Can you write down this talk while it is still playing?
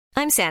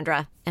I'm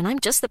Sandra, and I'm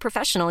just the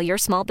professional your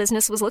small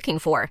business was looking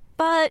for.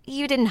 But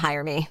you didn't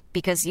hire me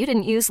because you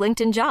didn't use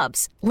LinkedIn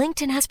Jobs.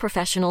 LinkedIn has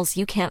professionals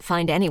you can't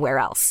find anywhere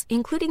else,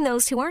 including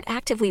those who aren't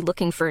actively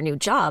looking for a new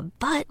job,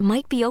 but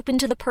might be open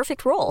to the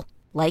perfect role,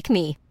 like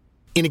me.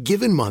 In a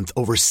given month,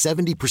 over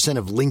 70%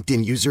 of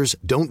LinkedIn users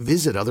don't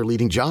visit other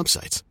leading job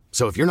sites.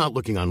 So if you're not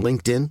looking on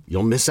LinkedIn,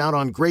 you'll miss out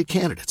on great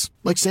candidates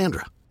like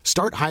Sandra.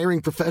 Start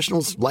hiring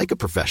professionals like a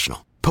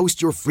professional.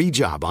 Post your free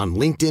job on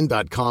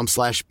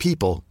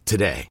linkedin.com/people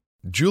today.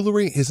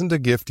 Jewelry isn't a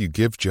gift you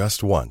give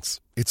just once.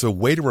 It's a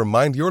way to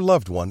remind your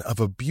loved one of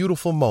a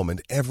beautiful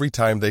moment every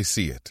time they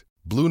see it.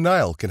 Blue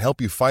Nile can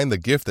help you find the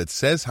gift that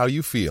says how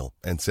you feel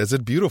and says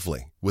it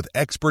beautifully, with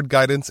expert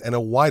guidance and a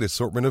wide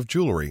assortment of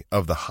jewelry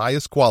of the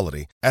highest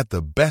quality at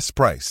the best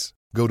price.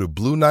 Go to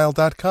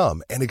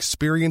BlueNile.com and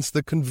experience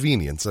the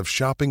convenience of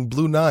shopping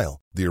Blue Nile,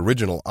 the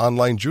original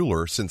online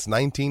jeweler since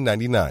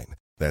 1999.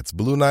 That's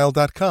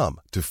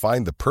BlueNile.com to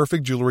find the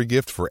perfect jewelry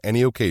gift for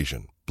any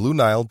occasion.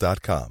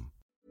 BlueNile.com.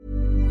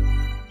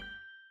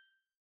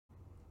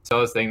 So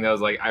I was saying that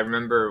was like, I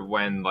remember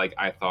when like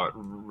I thought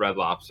Red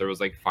Lobster was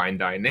like fine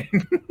dining.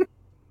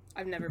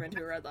 I've never been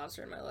to a Red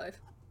Lobster in my life.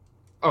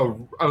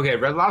 Oh, okay.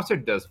 Red Lobster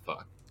does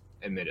fuck,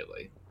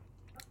 admittedly.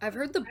 I've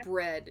heard the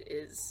bread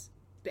is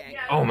banging.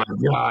 Oh my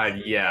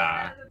god,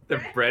 yeah.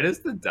 The bread is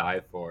to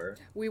die for.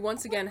 We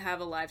once again have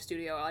a live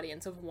studio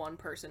audience of one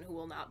person who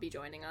will not be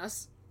joining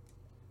us.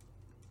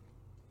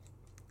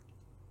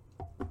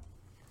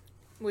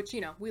 Which,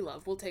 you know, we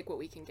love. We'll take what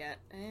we can get.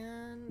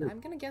 And I'm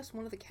gonna guess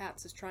one of the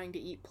cats is trying to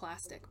eat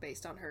plastic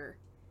based on her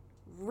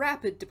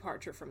rapid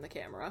departure from the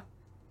camera.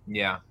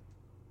 Yeah.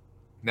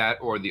 That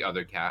or the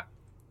other cat.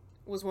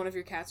 Was one of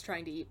your cats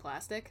trying to eat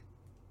plastic?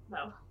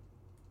 No.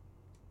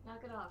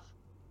 Knock it off.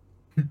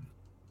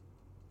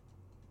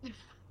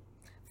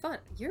 Fun.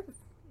 You're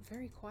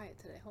very quiet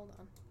today. Hold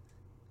on.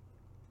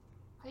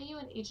 Are you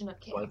an agent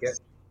of chaos? Like it?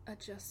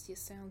 Adjust your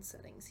sound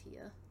settings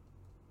here.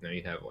 No,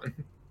 you have one.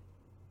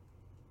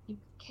 You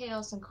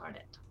chaos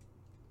incarnate.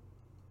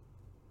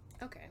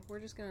 Okay, we're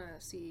just gonna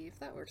see if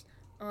that works.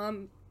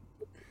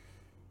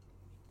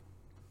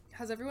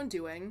 How's everyone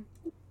doing?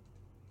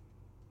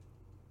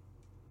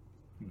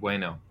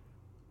 Bueno.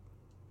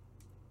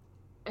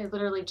 I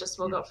literally just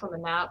woke up from a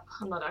nap.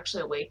 I'm not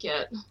actually awake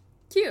yet.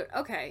 Cute.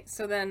 Okay,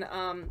 so then,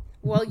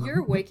 while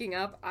you're waking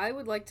up, I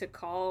would like to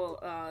call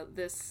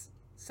this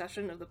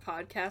session of the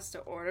podcast to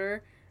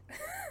order.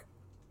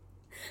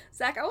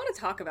 Zach, I want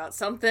to talk about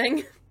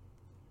something.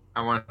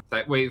 I want to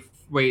say,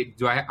 wait,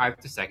 do I have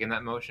to second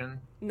that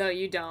motion? No,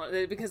 you don't,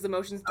 because the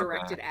motion's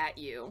directed at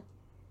you.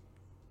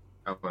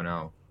 Oh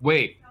no.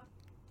 Wait.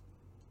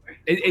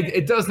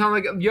 It does sound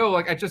like, yo,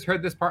 like I just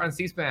heard this part on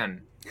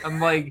C-SPAN.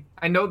 I'm like,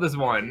 I know this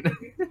one.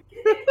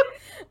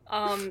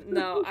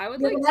 No, I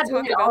would like to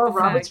talk about the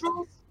fact...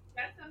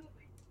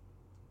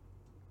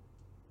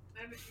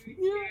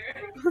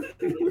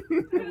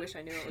 I wish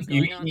I knew what was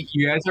going on.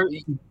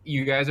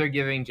 You guys are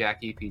giving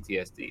Jackie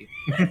PTSD.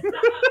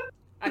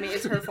 I mean,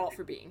 it's her fault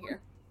for being here.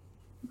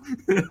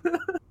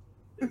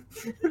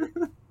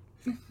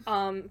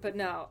 But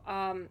no,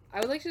 I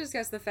would like to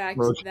discuss the fact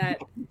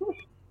that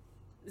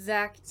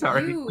Zach,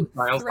 you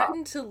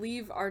threatened to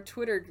leave our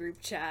Twitter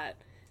group chat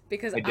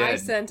because I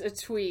sent a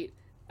tweet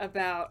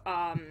about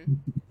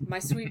my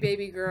sweet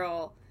baby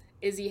girl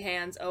Izzy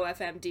Hand's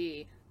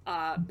OFMD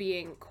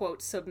being,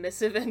 quote,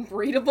 submissive and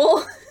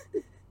breedable.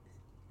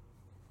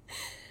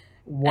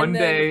 One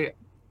day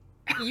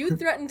you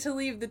threatened to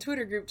leave the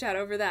Twitter group chat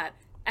over that,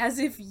 as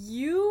if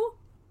you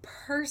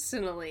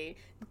personally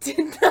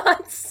did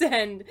not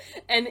send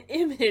an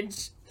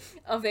image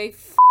of a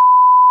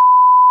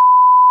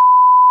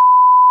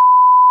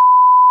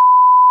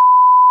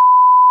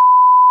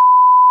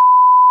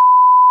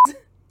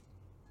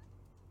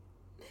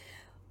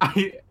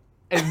I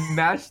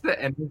matched the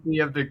energy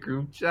of the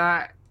group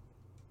chat,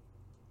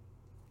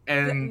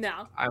 and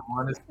no, I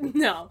want to.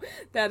 No,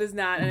 that is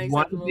not an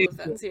acceptable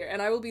defense here, and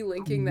I will be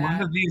linking that.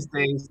 One of these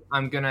days,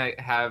 I'm gonna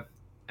have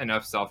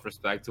enough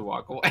self-respect to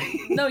walk away.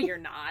 No, you're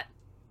not.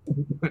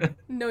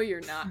 No,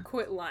 you're not.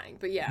 Quit lying.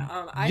 But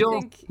yeah, I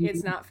think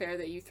it's not fair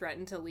that you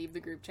threatened to leave the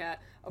group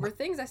chat over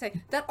things I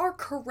say that are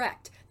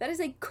correct. That is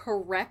a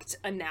correct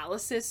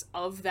analysis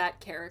of that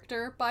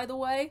character, by the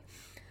way.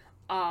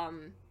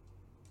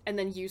 And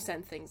then you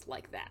send things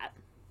like that.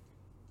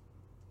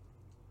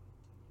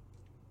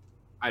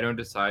 I don't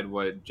decide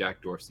what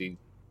Jack Dorsey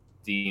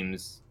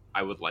deems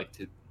I would like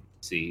to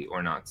see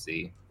or not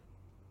see.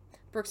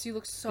 Brooks, you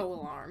look so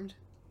alarmed.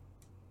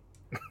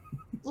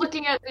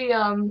 Looking at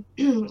the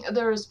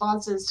the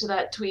responses to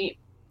that tweet,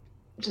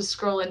 just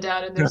scrolling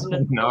down, and there's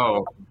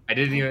no, I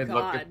didn't even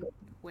look at.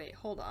 Wait,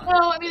 hold on.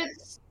 No, I mean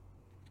it's.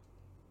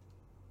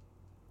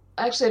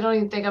 Actually, I don't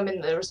even think I'm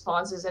in the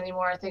responses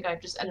anymore. I think I've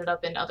just ended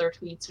up in other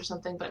tweets or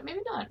something, but maybe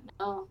not.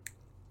 No.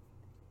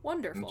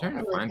 Wonderful. I'm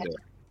trying to find it.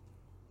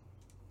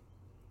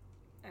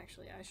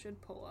 Actually, I should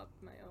pull up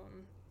my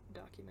own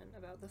document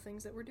about the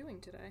things that we're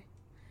doing today.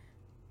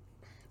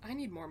 I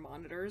need more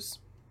monitors.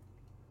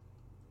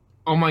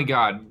 Oh my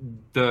god,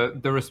 the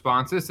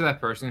responses to that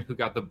person who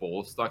got the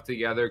bowl stuck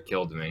together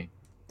killed me.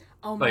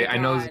 Oh my god. I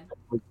know at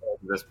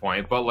this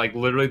point, but like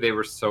literally they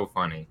were so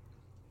funny.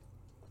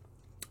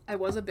 I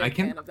was a big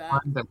fan of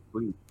that.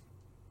 Tweet.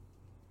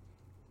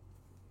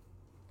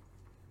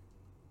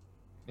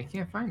 I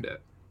can't find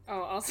it.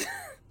 Oh, also,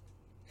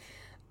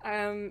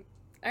 I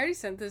already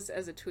sent this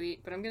as a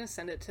tweet, but I'm gonna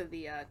send it to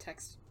the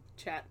text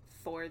chat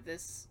for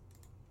this.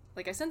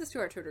 Like, I sent this to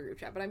our Twitter group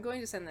chat, but I'm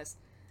going to send this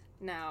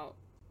now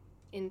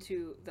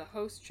into the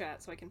host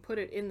chat so I can put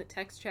it in the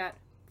text chat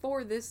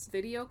for this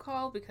video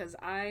call, because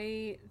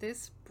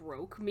this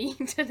broke me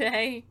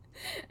today,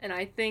 and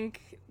I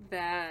think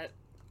that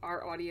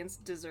our audience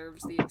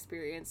deserves the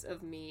experience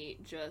of me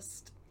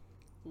just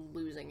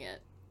losing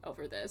it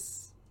over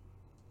this.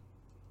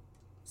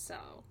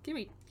 So, give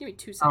me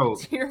 2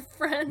 seconds here,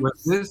 friends.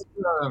 Was this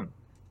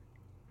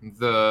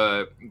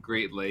the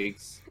Great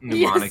Lakes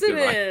mnemonic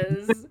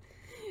device?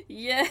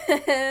 Yes,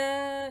 it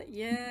is. Yeah,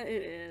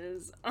 it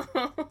is. Oh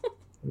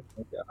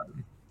my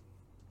god.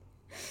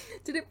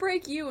 Did it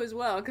break you as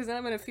well? Because then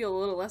I'm going to feel a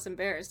little less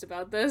embarrassed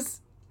about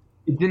this.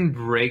 It didn't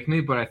break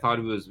me, but I thought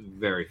it was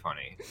very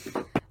funny.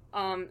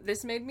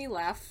 This made me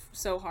laugh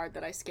so hard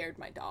that I scared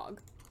my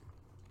dog.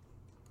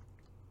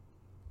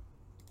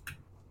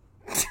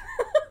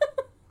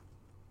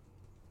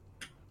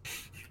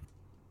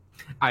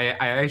 I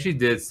actually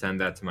did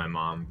send that to my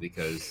mom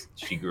because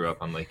she grew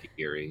up on Lake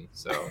Erie,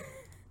 so...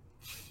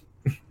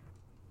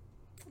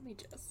 Let me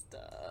just,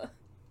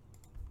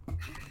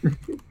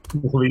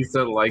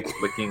 Lisa likes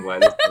licking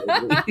lettuce.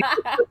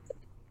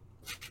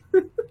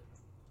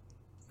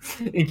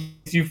 In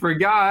case you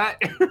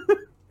forgot.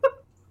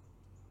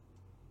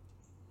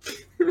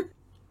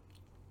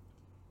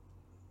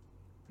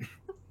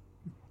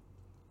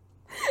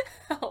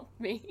 Help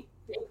me.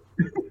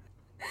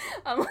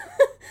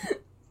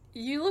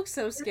 You look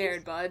so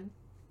scared, bud.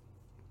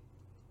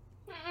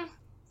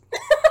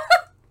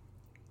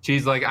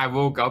 She's like, I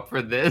woke up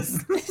for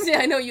this. Yeah,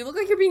 I know. You look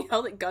like you're being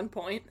held at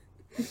gunpoint.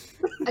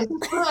 I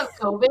just have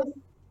COVID.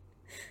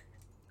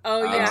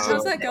 Oh, yeah.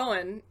 How's that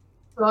going?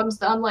 So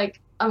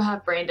I'm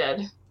half brain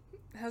dead.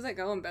 How's that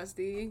going,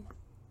 bestie?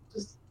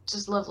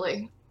 Just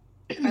lovely.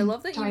 I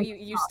love that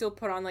you still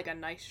put on, like, a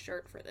nice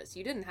shirt for this.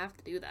 You didn't have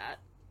to do that.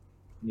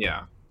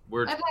 Yeah.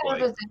 I've had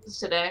other things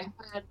today.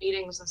 I had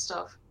meetings and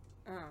stuff.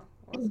 Oh,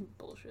 well, that's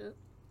bullshit.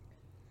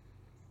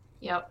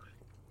 Yep.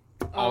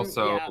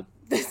 Also... Yeah,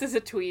 this is a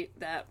tweet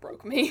that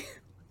broke me.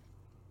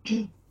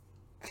 I'm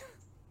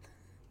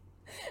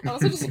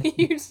also just a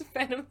huge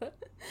fan of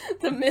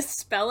the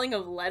misspelling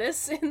of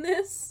lettuce in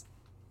this.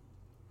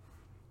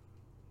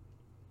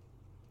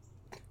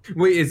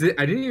 Wait, is it?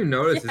 I didn't even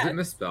notice. Yes. Is it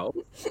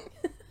misspelled?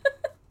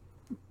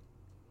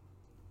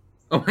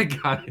 Oh my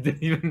god, I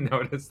didn't even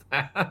notice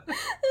that.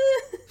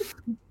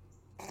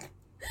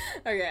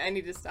 Okay, I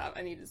need to stop.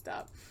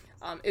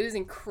 It is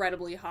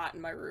incredibly hot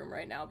in my room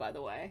right now, by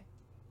the way.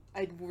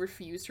 I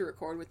refuse to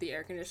record with the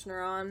air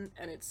conditioner on,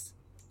 and it's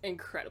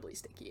incredibly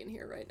sticky in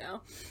here right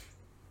now.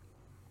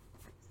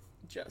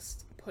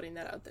 Just putting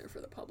that out there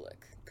for the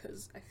public,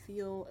 because I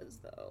feel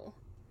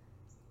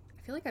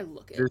like I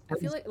look it. I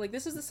feel like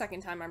this is the second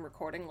time I'm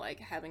recording,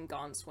 like, having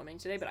gone swimming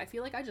today, but I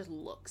feel like I just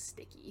look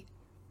sticky.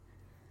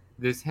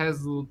 This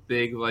has little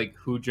big, like,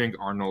 who drank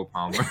Arnold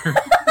Palmer?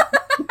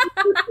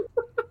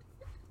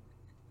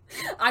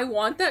 I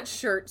want that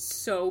shirt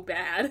so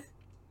bad.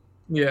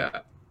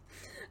 Yeah.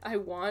 I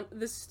want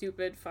the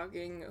stupid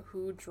fucking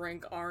who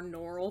drank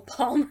Arnold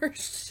Palmer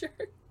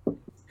shirt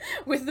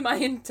with my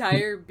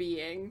entire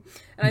being.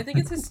 And I think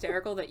it's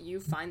hysterical that you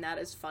find that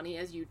as funny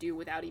as you do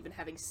without even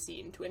having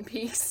seen Twin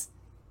Peaks.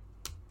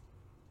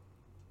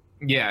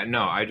 Yeah,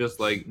 no, I just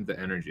like the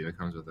energy that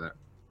comes with that.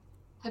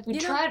 Have you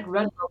tried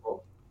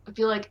Redbubble? I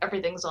feel like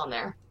everything's on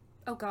there.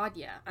 Oh god,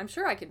 yeah. I'm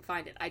sure I can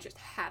find it. I just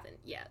haven't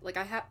yet. Like,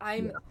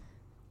 I'm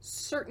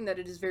certain that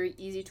it is very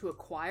easy to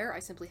acquire. I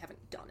simply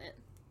haven't done it.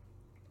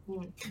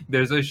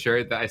 There's a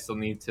shirt that I still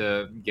need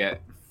to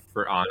get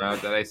for Anna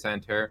that I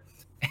sent her,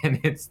 and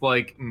it's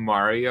like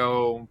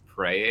Mario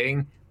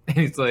praying, and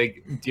it's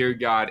like, dear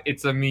God,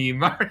 it's a me,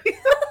 Mario.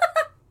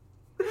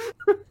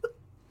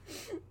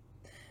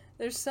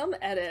 There's some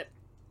edit.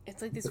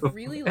 It's like this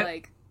really,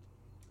 like,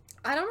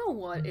 I don't know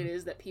what it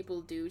is that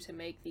people do to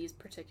make these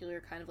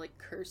particular kind of, like,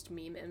 cursed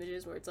meme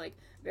images where it's, like,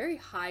 very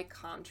high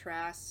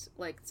contrast.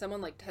 Like,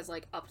 someone, like, has,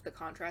 like, upped the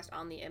contrast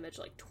on the image,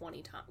 like,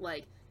 20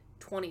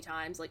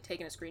 times, like,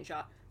 taken a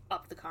screenshot,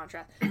 upped the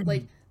contrast.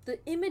 Like, the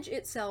image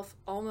itself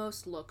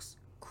almost looks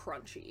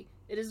crunchy.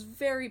 It is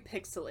very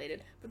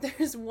pixelated. But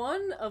there's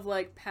one of,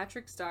 like,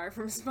 Patrick Star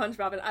from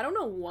SpongeBob, and I don't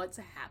know what's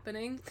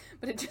happening,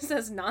 but it just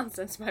says,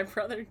 "Nonsense, my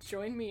brother,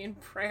 join me in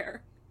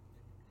prayer."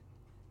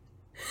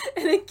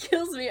 And it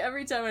kills me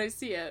every time I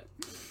see it.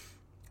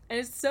 And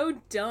it's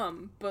so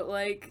dumb, but,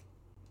 like,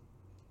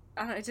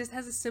 I don't know, it just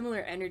has a similar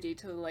energy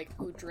to, like,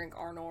 who drink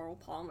Arnold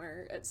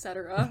Palmer,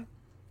 etc.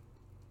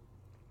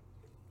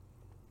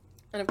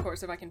 And of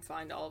course, if I can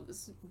find all of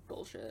this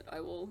bullshit,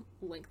 I will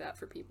link that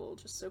for people,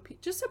 just so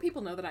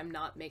people know that I'm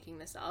not making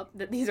this up,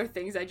 that these are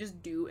things I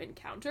just do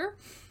encounter.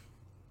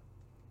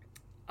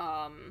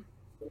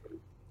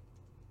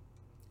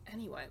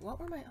 Anyway, what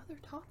were my other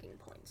talking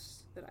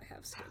points that I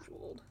have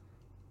scheduled?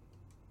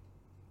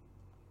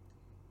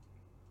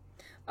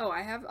 Oh,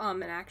 I have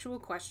an actual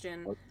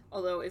question.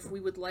 Although, if we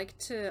would like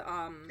to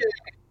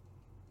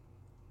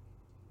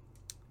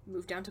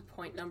move down to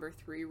point number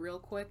 3 real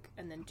quick,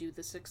 and then do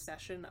the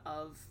succession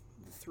of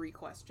the 3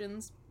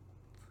 questions,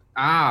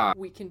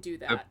 we can do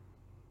that.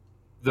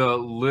 The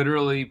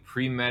literally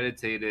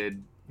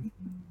premeditated.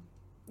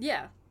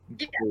 Yeah.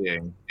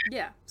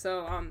 Yeah.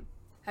 So,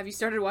 have you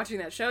started watching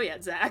that show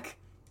yet, Zach?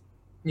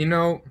 You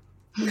know,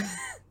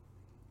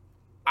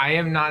 I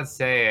am not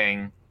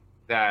saying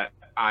that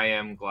I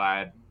am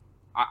glad.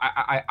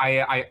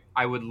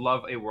 I would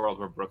love a world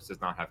where Brooks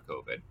does not have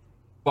COVID.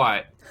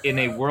 But in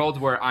a world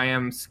where I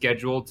am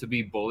scheduled to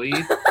be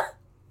bullied,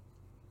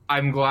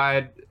 I'm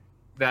glad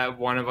that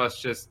one of us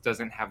just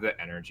doesn't have the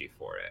energy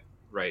for it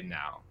right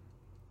now.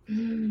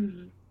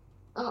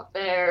 Not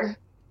fair.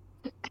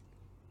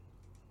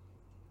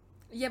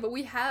 Yeah, but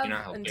we have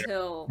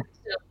until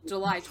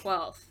July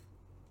 12th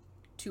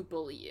to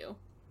bully you.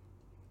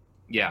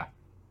 Yeah.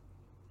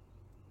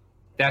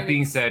 That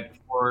being said,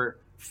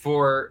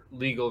 for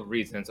legal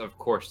reasons, of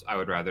course, I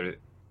would rather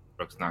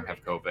Brooks not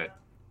have COVID.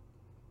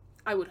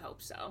 I would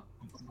hope so.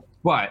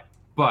 But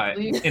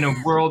in a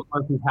world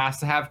where he has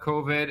to have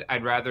COVID,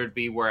 I'd rather it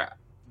be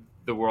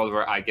the world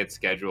where I get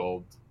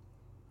scheduled,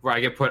 where I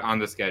get put on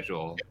the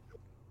schedule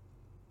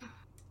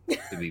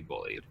to be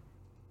bullied.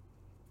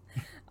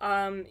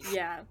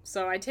 Yeah.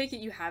 So I take it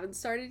you haven't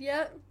started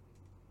yet?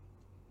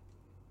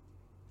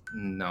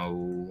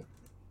 No.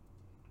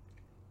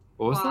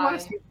 What was the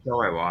last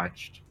show I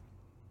watched?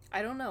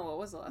 I don't know. What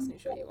was the last new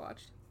show you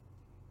watched?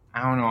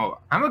 I don't know.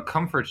 I'm a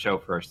comfort show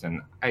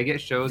person. I get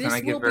shows and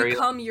I get very... This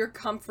will become your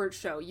comfort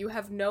show. You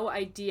have no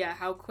idea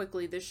how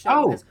quickly this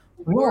show has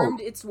wormed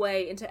its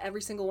way into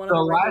every single one of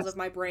the wrinkles of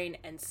my brain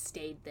and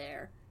stayed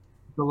there.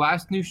 The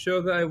last new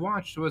show that I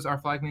watched was Our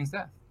Flag Means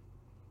Death.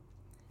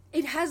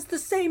 It has the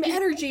same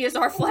energy as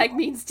Our Flag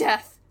Means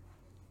Death.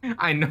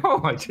 I know.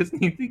 I just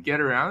need to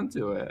get around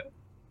to it.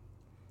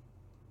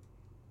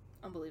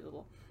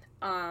 Unbelievable.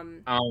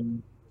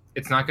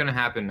 It's not going to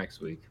happen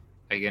next week.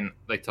 I can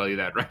tell you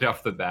that right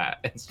off the bat.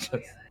 It's just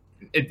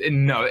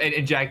no,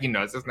 and Jackie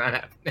knows it's not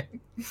happening.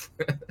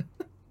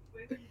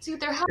 Dude,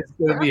 there has it's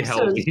going to be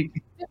healthy.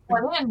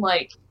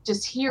 In,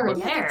 just here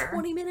and there.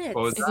 20 minutes.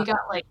 If you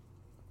got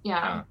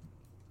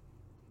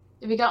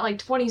if you got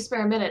 20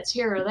 spare minutes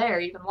here or there,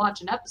 you can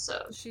watch an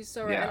episode. She's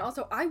so right. And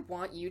also, I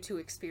want you to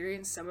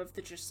experience some of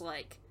the just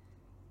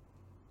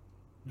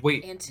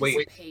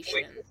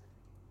anticipation.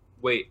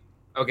 Wait.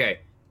 Okay,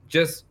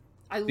 just.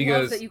 I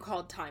love that you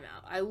called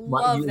timeout. I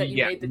love that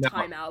you made the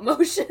timeout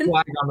motion.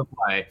 Flag on the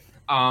play.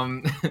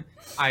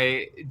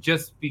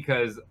 Just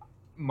because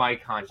my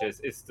conscience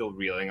is still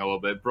reeling a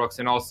little bit. Brooks,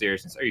 in all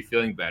seriousness, are you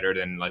feeling better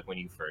than when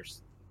you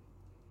first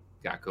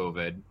got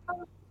COVID?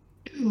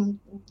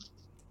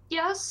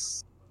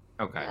 Yes.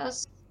 Okay.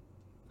 Yes.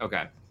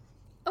 Okay.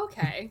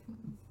 Okay.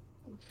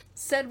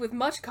 Said with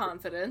much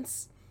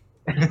confidence.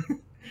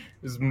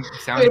 This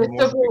sounded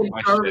more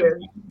like a question.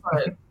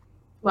 But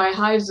my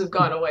hives have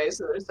gone away,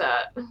 so there's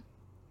that.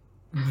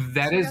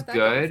 That is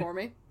good. For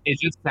me. It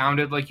just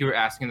sounded like you were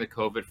asking the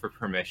COVID for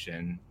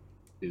permission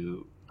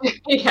to.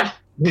 Yeah.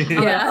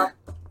 Yeah.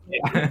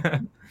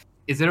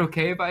 Is it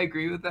okay if I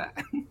agree with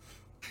that?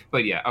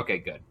 But yeah, okay,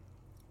 good.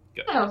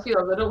 I don't feel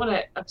it. I don't want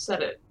to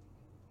upset it.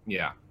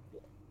 Yeah.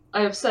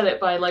 I upset it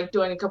by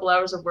doing a couple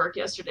hours of work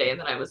yesterday, and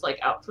then I was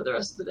out for the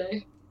rest of the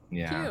day.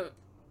 Yeah. Cute.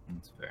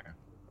 That's fair.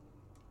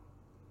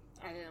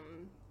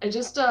 I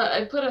just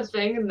I put a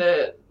thing in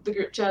the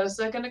group chat a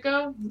second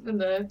ago in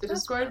the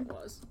Discord.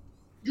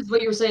 Because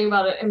what you were saying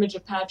about an image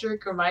of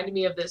Patrick reminded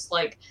me of this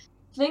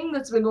thing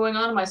that's been going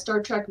on in my Star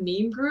Trek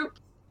meme group,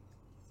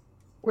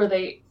 where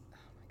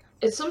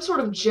it's some sort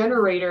of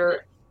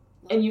generator,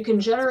 and you can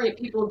generate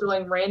people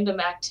doing random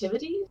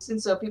activities,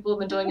 and so people have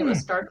been doing it with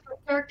Star Trek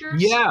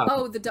characters. Yeah.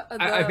 Oh,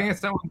 I think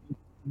it's someone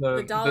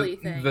the Dolly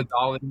thing. The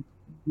Dolly.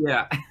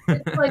 Yeah.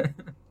 It's for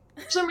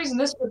some reason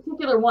this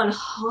particular one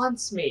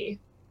haunts me.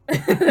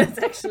 That's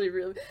actually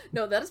really...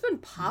 No, that has been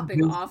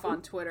popping off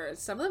on Twitter, and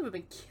some of them have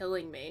been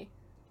killing me.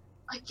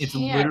 It's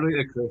literally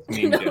a Chris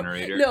meme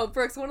generator. No,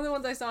 Brooks, one of the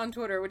ones I saw on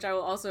Twitter, which I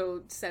will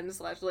also send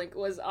 /link,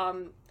 was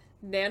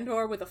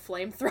Nandor with a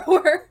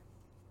flamethrower.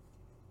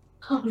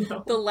 Oh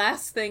no. The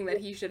last thing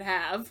that he should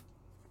have.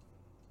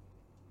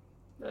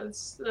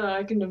 That's...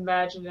 I can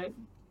imagine it.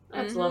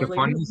 That's lovely.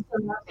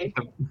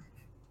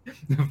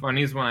 The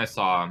funniest one I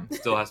saw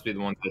still has to be the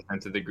one that I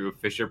sent to the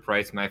group, Fisher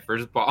Price, my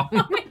first ball.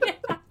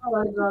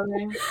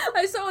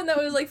 I saw one that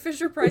was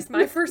Fisher Price,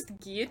 my first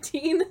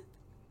guillotine.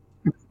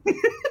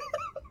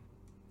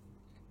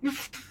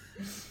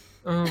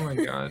 Oh my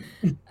god.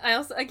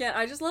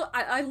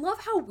 I love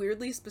how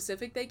weirdly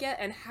specific they get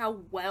and how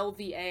well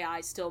the AI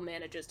still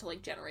manages to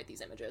generate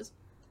these images.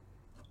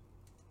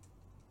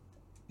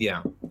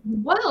 Yeah.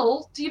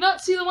 Well, do you not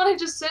see the one I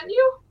just sent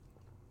you?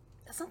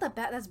 That's not that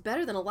bad. That's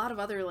better than a lot of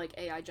other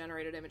AI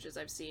generated images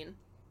I've seen.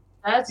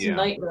 That's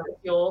nightmare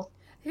fuel.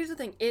 Here's the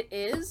thing, it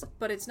is,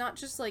 but it's not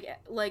just like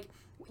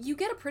you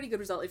get a pretty good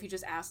result if you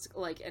just ask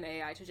like an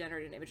AI to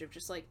generate an image of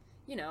just like,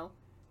 you know,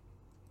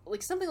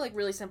 like something like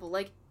really simple,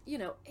 like, you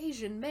know,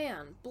 Asian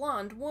man,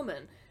 blonde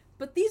woman.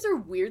 But these are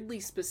weirdly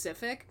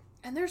specific,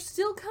 and they're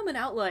still coming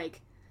out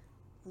like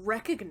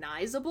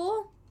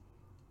recognizable.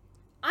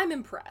 I'm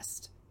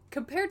impressed.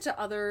 Compared to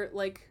other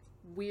like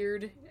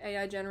weird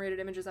AI generated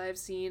images I have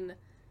seen,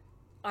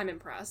 I'm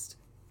impressed.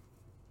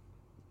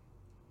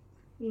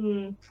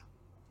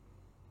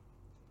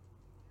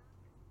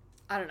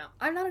 I don't know.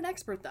 I'm not an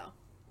expert, though.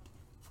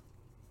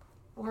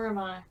 Or am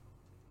I?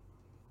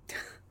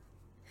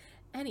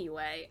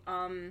 Anyway,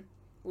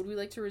 would we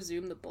like to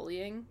resume the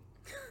bullying?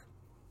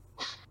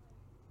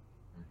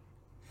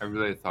 I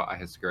really thought I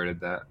had skirted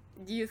that.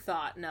 You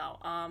thought, no.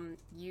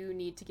 You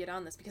need to get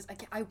on this, because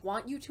I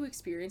want you to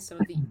experience some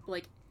of the,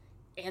 like,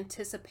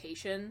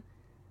 anticipation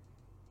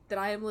that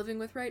I am living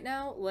with right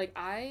now. Like,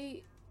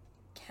 I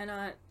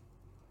cannot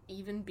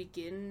even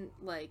begin,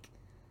 like...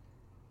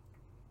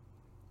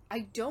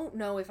 I don't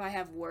know if I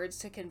have words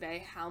to convey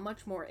how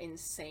much more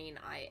insane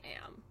I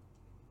am.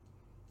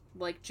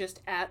 Like, just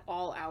at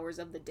all hours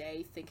of the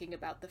day, thinking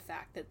about the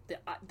fact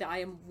that I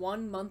am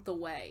 1 month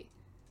away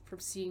from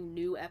seeing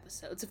new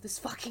episodes of this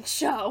fucking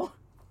show.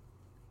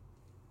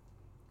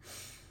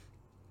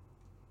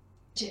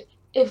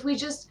 If we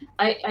just...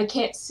 I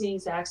can't see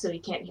Zach, so he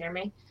can't hear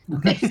me.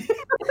 Okay. He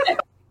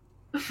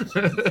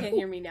can't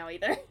hear me now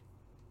either.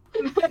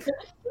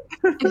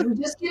 If we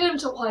just get him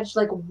to watch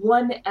like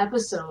one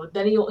episode,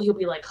 then he'll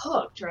be like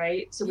hooked,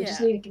 right? So we just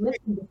need to convince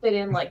him to fit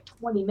in like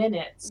 20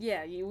 minutes.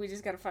 Yeah, we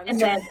just gotta find. And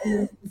then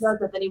if he does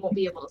that, then he won't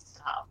be able to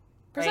stop.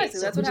 Precisely, right?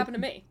 So that's what happened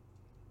to me.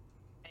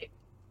 Right.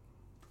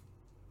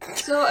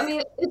 So I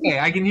mean, hey,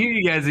 I can hear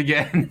you guys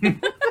again.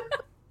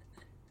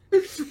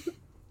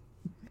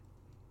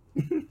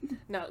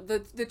 No,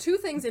 the two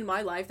things in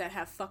my life that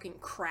have fucking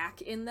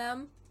crack in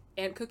them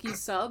and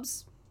cookies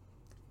subs,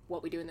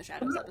 What We Do in the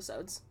Shadows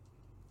episodes.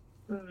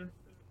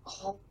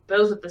 Oh,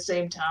 both at the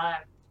same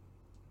time.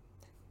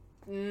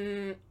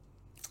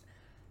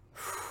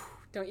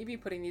 Don't you be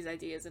putting these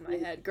ideas in my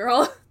head,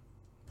 girl.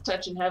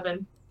 Touching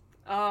heaven.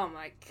 Oh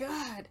my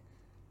god.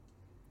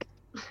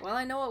 Well,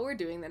 I know what we're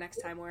doing the next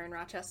time we're in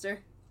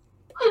Rochester.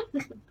 Oh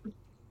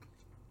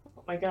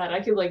my god, I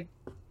could like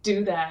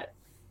do that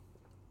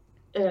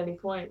at any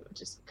point,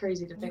 which is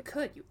crazy to think. You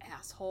could, you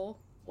asshole.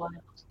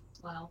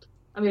 Wild.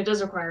 I mean, it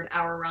does require an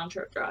hour round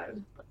trip drive.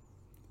 But...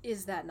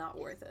 Is that not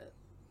worth it?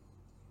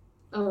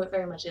 Oh, it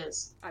very much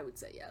is. I would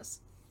say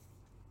yes.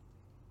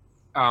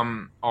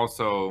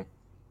 Also,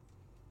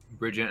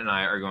 Bridget and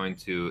I are going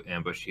to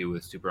ambush you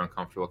with super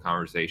uncomfortable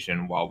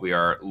conversation while we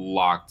are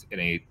locked in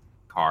a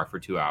car for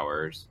 2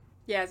 hours.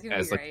 Yeah, it's gonna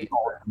be great.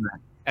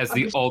 As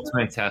the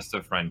ultimate test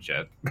of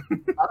friendship.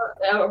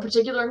 A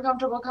particular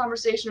uncomfortable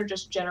conversation, or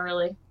just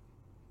generally?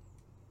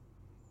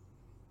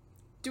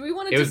 Do we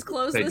want to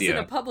disclose this in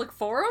a public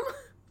forum?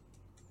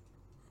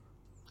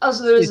 Oh,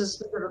 so there is a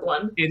specific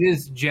one. It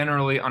is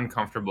generally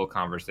uncomfortable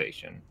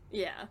conversation.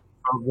 Yeah.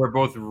 We're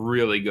both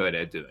really good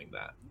at doing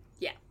that.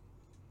 Yeah.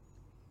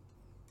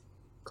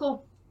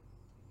 Cool.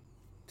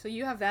 So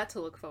you have that to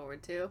look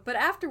forward to. But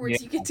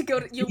afterwards, you get to go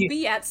to... You'll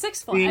be at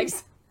Six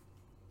Flags.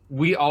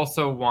 We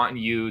also want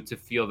you to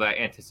feel that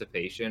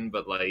anticipation,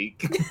 but,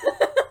 like...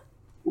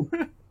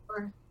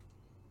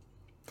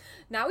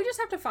 Now we just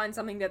have to find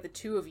something that the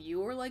two of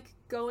you are, like,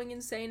 going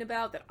insane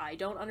about that I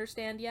don't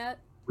understand yet.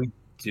 We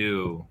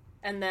do.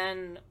 And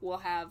then we'll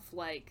have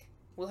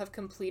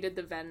completed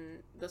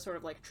the sort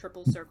of like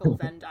triple circle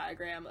Venn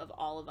diagram of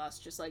all of us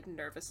just like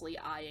nervously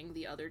eyeing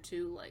the other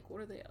two, like, what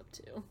are they up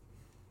to?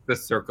 The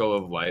circle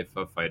of life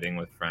of fighting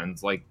with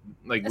friends, like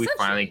we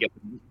finally get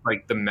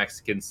like the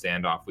Mexican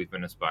standoff we've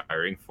been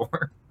aspiring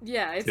for.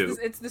 Yeah,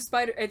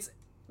 it's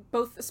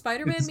both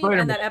Spider-Man meme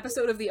and that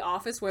episode of The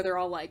Office where they're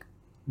all like,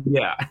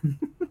 yeah.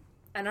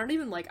 And I don't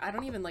even like I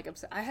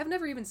have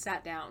never even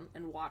sat down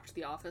and watched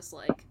The Office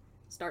like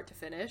start to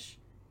finish.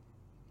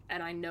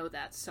 And I know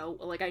that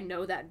I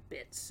know that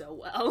bit so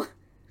well.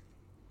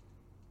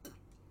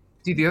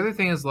 See, the other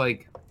thing is,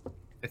 like,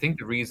 I think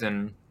the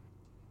reason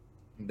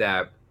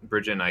that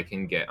Bridget and I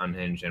can get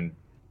unhinged and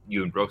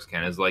you and Brooks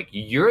can is, like,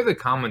 you're the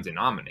common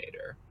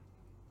denominator.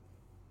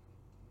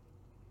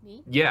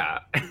 Me? Yeah.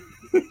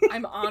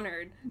 I'm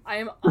honored. I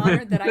am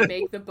honored that I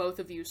make the both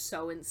of you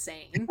so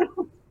insane.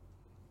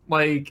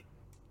 Like,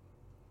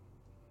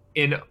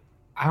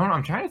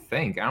 I'm trying to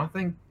think.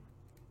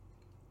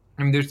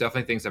 I mean, there's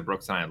definitely things that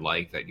Brooks and I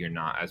like that you're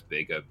not as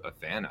big a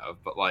fan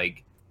of, but,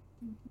 like,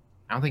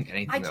 I don't think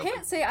anything... I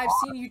can't say I've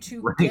seen you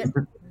two get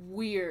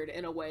weird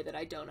in a way that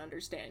I don't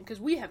understand, because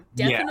we have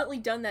definitely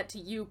done that to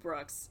you,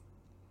 Brooks,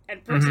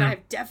 and Brooks and I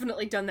have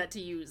definitely done that to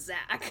you,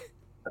 Zach.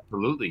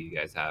 Absolutely, you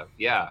guys have,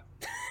 yeah.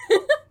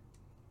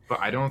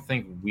 But I don't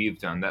think we've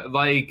done that.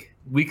 Like,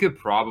 we could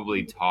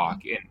probably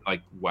talk in,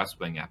 like,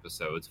 West Wing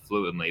episodes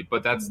fluently,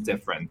 but that's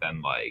different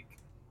than, like,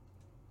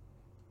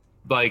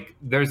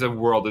 there's a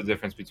world of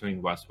difference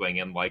between West Wing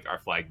and, like, Our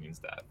Flag Means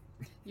Death.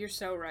 You're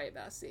so right,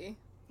 Bessie.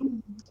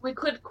 We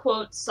could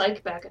quote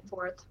Psych back and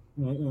forth.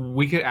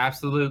 we could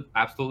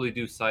absolutely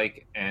do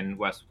Psych and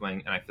West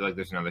Wing, and I feel like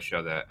there's another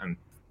show that I'm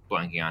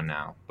blanking on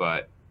now,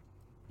 but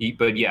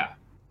yeah,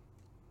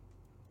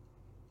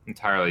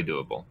 entirely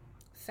doable.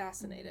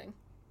 Fascinating.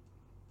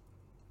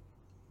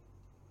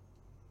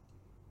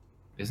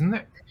 Isn't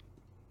there?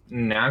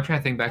 Now I'm trying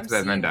to think back to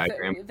that Venn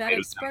diagram. That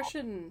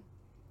expression.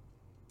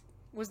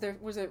 Were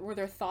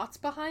there thoughts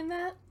behind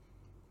that?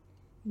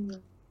 No.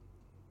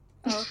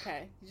 Oh,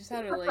 okay. You just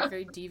had a like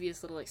very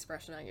devious little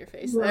expression on your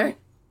face there.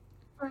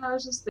 I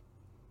was just.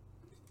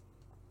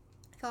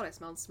 I thought I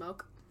smelled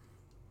smoke.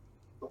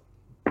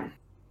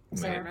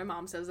 Sorry, my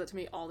mom says that to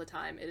me all the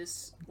time. It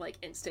is like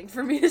instinct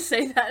for me to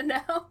say that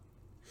now.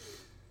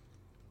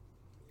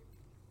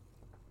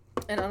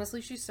 And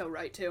honestly, she's so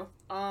right too.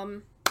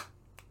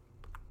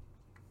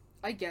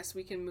 I guess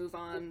we can move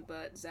on,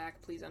 but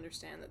Zach, please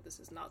understand that this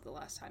is not the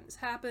last time this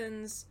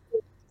happens.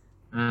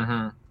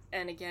 Mm-hmm.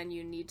 And again,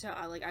 you need to,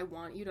 I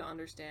want you to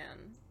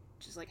understand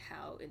just, like,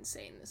 how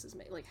insane this is,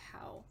 like,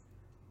 how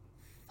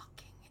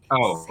fucking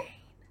insane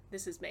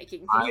this is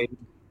making me.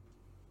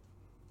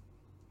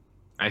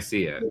 I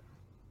see it.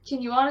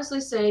 Can you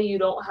honestly say you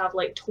don't have,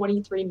 like,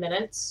 23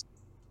 minutes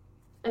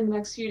in the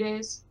next few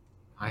days?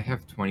 I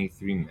have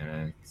 23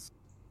 minutes.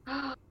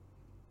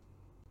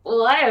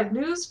 Well, I have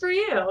news for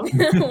you.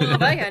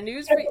 Well, I got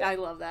news for you. I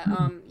love that.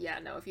 Yeah,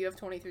 no, if you have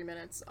 23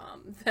 minutes,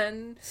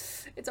 then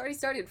it's already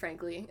started,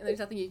 frankly, and there's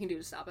nothing you can do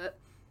to stop it.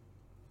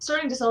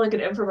 Starting to sound like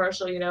an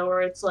infomercial, you know, where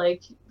it's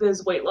like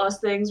those weight loss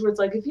things where it's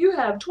like, if you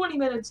have 20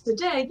 minutes a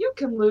day, you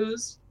can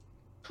lose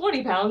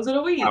 20 pounds in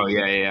a week. Oh,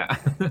 yeah.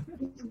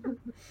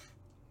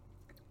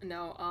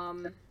 No,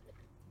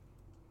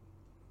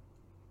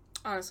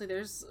 honestly,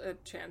 there's a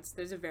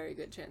very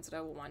good chance that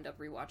I will wind up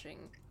rewatching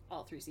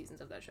all 3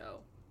 seasons of that show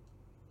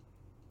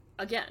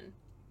again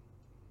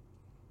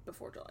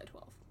before July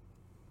 12th.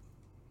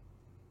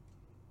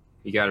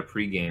 You got a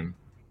pregame.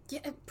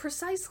 Yeah,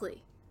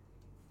 precisely.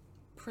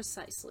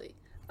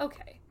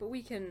 Okay, but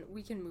we can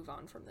move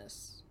on from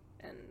this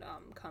and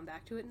come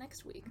back to it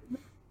next week.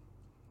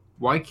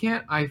 Why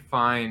can't I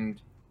find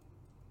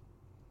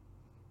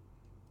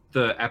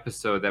the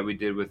episode that we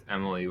did with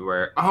Emily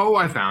where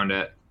I found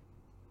it.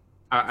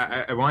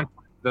 I want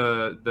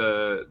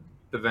the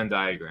Venn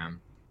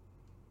diagram.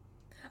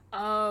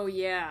 Oh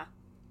yeah.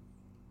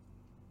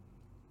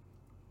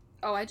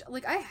 Oh, I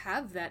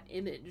have that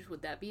image.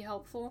 Would that be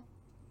helpful?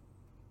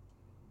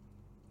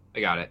 I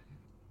got it.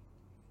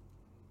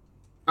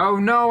 Oh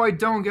no, I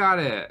don't got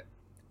it.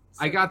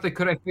 I got the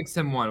could I fix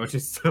him one, which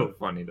is so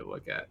funny to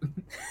look at.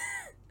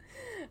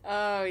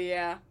 Oh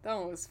yeah, that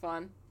one was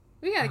fun.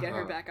 We gotta get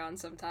her back on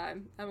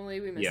sometime. Emily,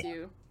 we miss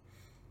you.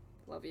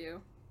 Love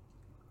you.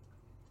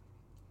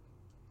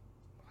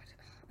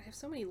 I have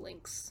so many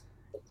links.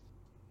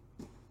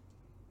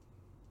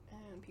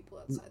 And people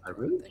outside. I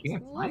really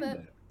can't find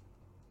it.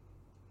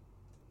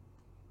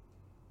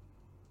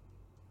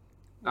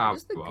 Why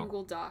does the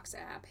Google Docs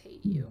app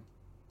hate you?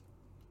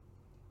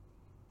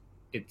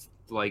 It's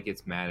like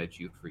it's mad at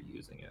you for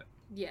using it.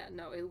 Yeah,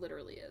 no, it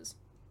literally is.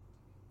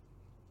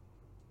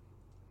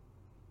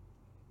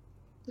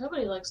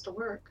 Nobody likes to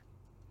work.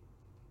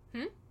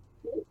 Hmm?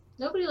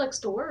 Nobody likes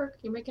to work.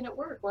 You're making it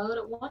work. Why would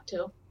it want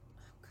to? Oh,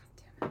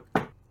 God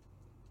damn it.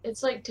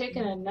 It's like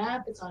taking a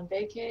nap, it's on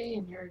vacay,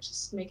 and you're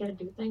just making it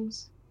do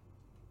things.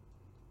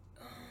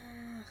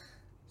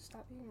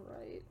 Stop being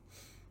right.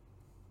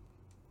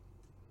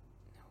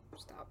 No,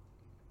 stop.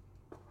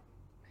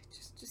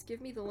 Just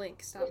give me the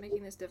link. Stop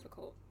making this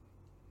difficult.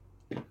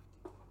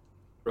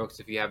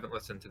 Brooks, if you haven't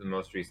listened to the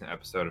most recent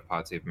episode of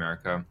Pod Save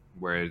America,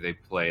 where they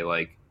play,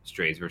 like,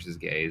 strays versus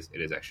gays,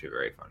 it is actually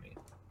very funny.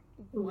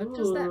 What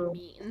does that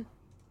mean?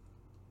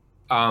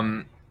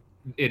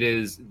 It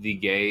is the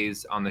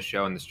gays on the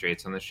show and the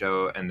straights on the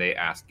show, and they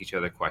ask each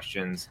other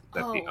questions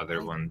that the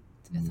other one...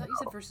 I thought you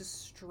said versus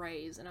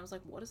strays, and I was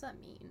like, what does that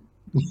mean?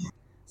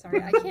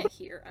 Sorry, I can't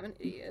hear. I'm an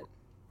idiot.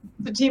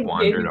 The team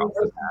wandered off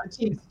the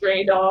team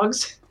stray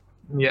dogs.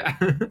 Yeah.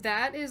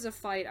 That is a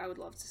fight I would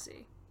love to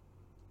see.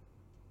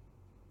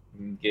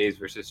 Gays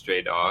versus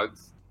stray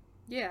dogs?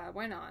 Yeah,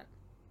 why not?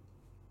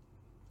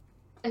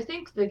 I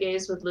think the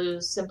gays would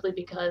lose simply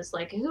because,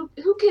 like,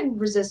 who can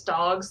resist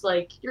dogs?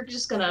 Like, you're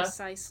just gonna...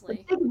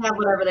 Precisely. They can have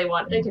whatever they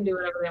want. They can do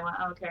whatever they want.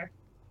 I don't care.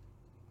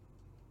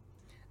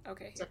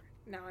 Okay, here.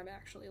 Now I'm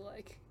actually,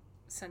 like,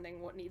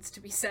 sending what needs to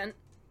be sent.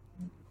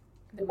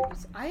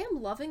 I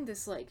am loving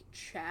this, like,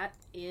 chat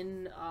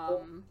in,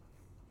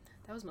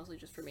 that was mostly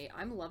just for me.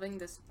 I'm loving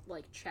this,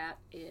 like, chat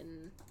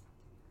in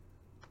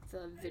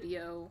the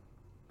video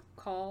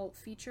call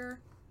feature.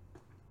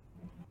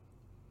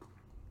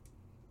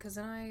 Because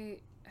then I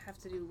have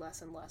to do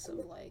less and less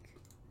of, like,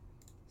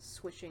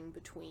 switching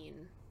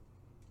between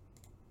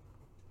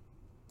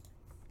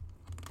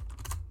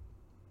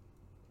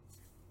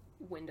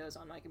windows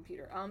on my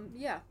computer.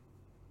 Yeah.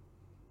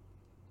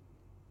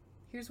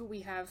 Here's what we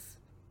have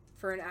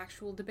for an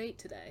actual debate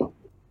today.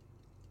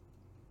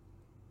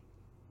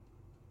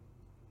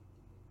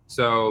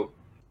 So,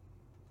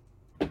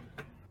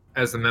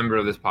 as a member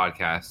of this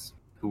podcast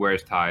who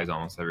wears ties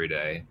almost every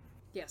day,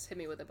 Yes, hit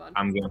me with it, bud.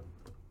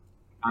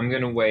 I'm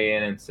gonna weigh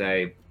in and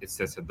say it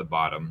sits at the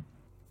bottom.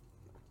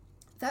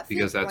 That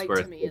feels right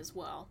to me as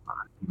well.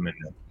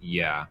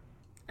 Yeah.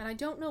 And I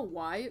don't know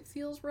why it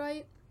feels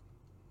right.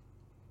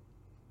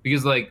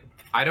 Because, like,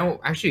 I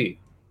don't actually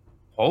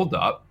hold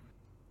up.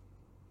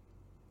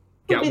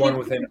 Get one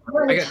within.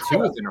 I got two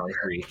within arm's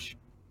reach.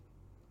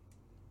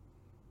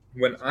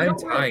 When I'm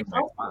tying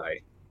my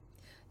tie.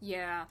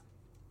 Yeah.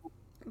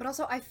 But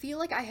also, I feel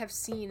like I have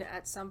seen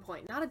at some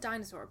point, not a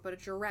dinosaur, but a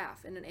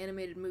giraffe in an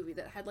animated movie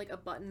that had, like, a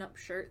button-up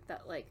shirt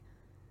that, like,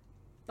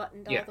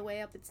 buttoned all the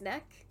way up its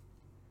neck.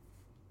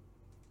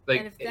 Like,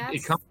 and if that's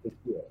it comes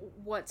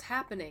what's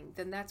happening,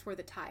 then that's where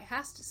the tie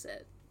has to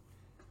sit.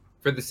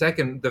 For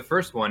the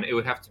first one, it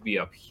would have to be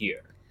up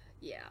here.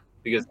 Yeah.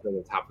 Because of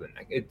the top of the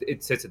neck.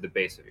 It sits at the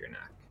base of your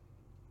neck.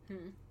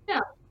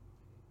 Yeah.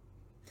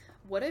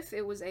 What if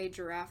it was a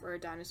giraffe or a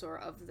dinosaur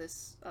of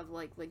this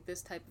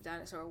type of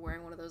dinosaur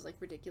wearing one of those, like,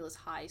 ridiculous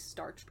high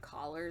starched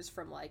collars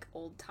from, like,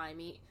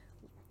 old-timey...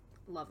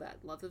 Love that.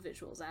 Love the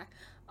visual, Zach.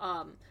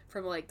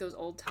 From, like, those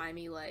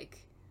old-timey,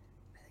 like...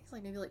 I think it's,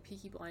 like, maybe, like,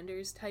 Peaky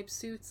Blinders type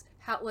suits.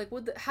 How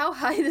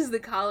high does the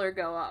collar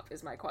go up,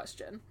 is my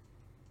question.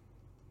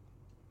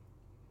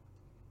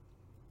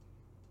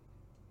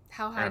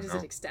 How high does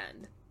it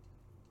extend?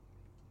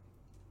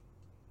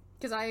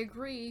 Because I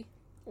agree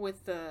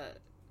with the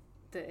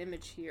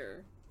image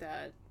here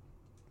that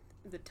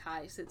the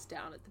tie sits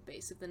down at the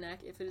base of the neck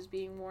if it is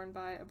being worn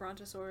by a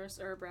brontosaurus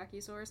or a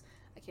brachiosaurus.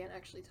 I can't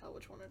actually tell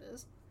which one it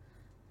is.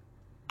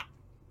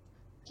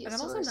 And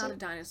I'm also not a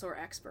dinosaur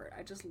expert.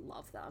 I just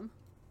love them.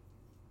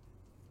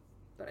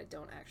 But I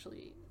don't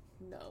actually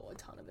know a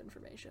ton of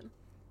information.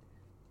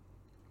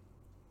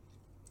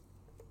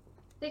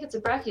 I think it's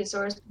a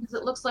brachiosaurus because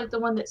it looks like the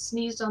one that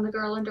sneezed on the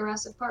girl in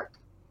Jurassic Park.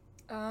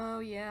 Oh,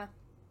 yeah.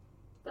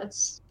 I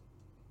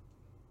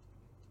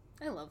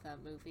love that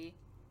movie.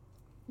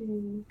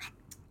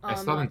 I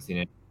still haven't seen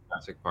it in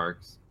Jurassic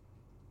Parks.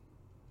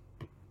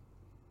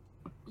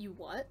 You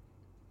what?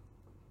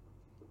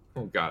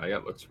 Oh god, I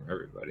got looks from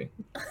everybody.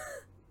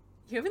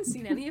 You haven't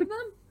seen any of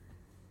them?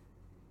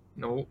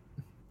 Nope.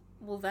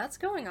 Well, that's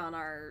going on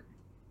our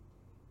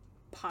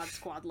Pod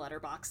Squad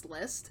Letterboxd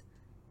list.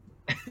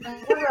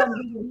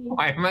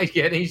 Why am I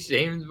getting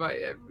shamed by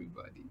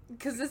everybody?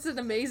 Because it's an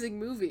amazing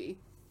movie.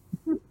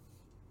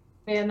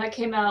 Man, that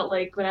came out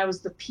like when I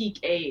was the peak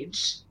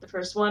age. The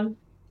first one.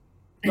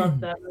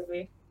 Loved that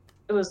movie.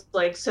 It was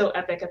like so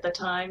epic at the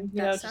time.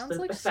 You know, sounds just the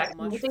like effects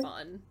so much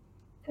fun.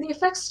 And the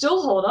effects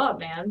still hold up,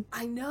 man.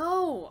 I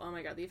know. Oh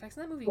my god, the effects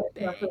in that movie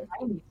bang.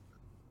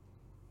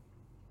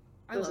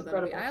 I love that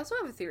movie. I also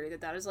have a theory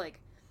that is like,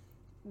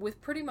 with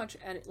pretty much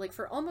like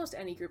for almost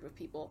any group of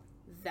people,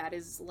 that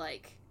is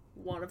like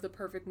one of the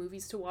perfect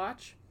movies to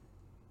watch.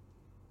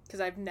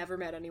 Because I've never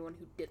met anyone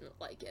who didn't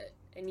like it.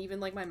 And even,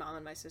 like, my mom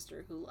and my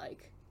sister who,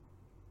 like,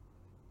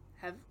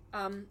 have,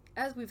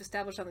 as we've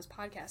established on this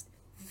podcast,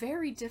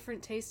 very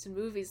different tastes in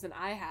movies than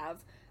I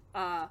have,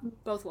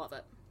 both love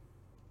it.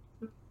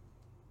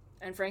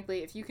 And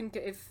frankly, if you can,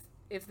 if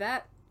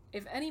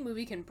any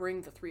movie can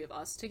bring the three of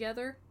us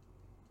together,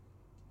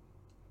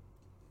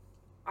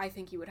 I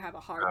think you would have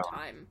a hard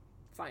time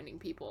finding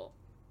people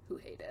who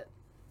hate it.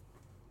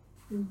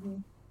 Mm-hmm.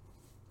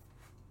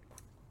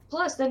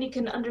 Plus, then you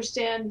can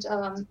understand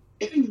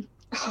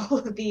all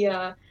of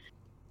the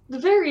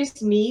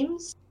various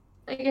memes,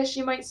 I guess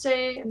you might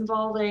say,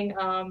 involving,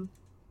 oh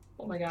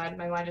my god,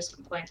 my mind just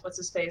went blank. What's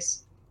his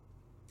face?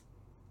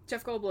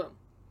 Jeff Goldblum.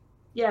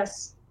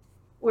 Yes.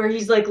 Where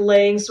he's, like,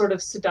 laying sort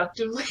of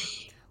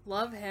seductively.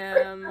 Love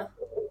him.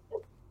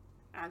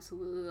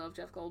 Absolutely love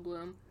Jeff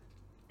Goldblum.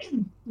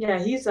 Yeah,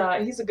 he's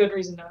a good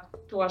reason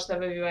to watch that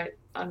movie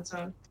on its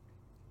own.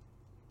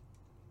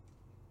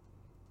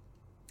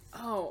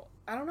 Oh,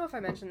 I don't know if I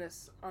mentioned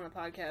this on the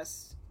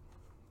podcast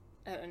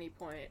at any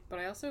point, but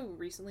I also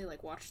recently,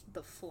 like, watched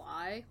The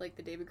Fly, like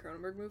the David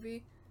Cronenberg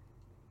movie.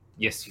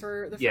 Yes.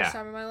 For the first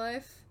time in my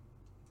life.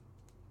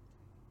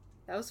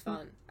 That was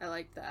fun. I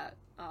liked that.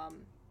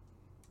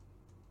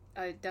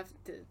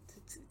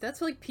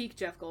 That's like peak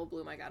Jeff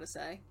Goldblum, I gotta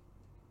say.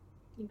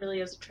 He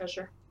really is a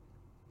treasure.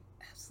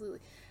 Absolutely.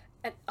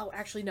 And, oh,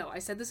 actually, no, I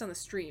said this on the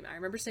stream. I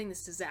remember saying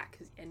this to Zach,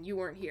 and you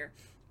weren't here.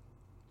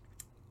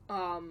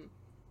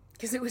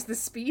 Because it was the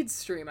Speed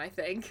stream, I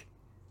think.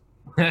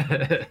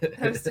 I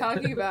was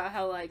talking about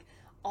how, like,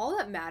 all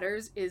that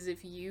matters is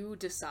if you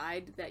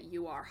decide that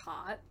you are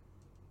hot.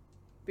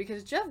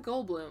 Because Jeff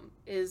Goldblum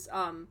is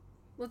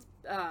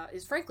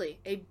frankly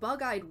a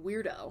bug-eyed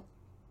weirdo.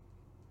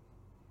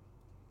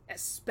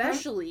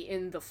 Especially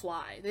in The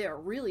Fly. They are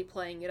really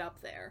playing it up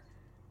there.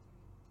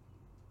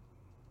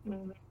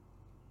 Mm.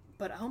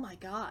 But oh my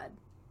god.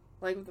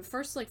 Like, the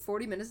first,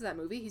 40 minutes of that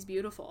movie, he's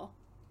beautiful.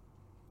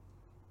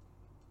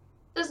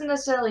 Doesn't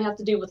necessarily have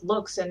to do with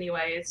looks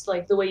anyway. It's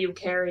like the way you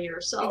carry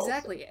yourself.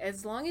 Exactly.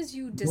 As long as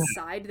you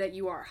decide that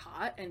you are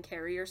hot and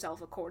carry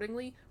yourself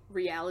accordingly,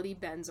 reality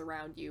bends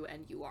around you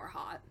and you are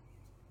hot.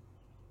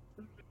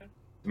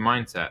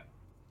 Mindset.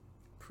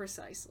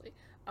 Precisely.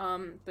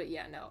 But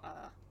yeah, no,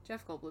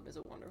 Jeff Goldblum is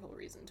a wonderful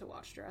reason to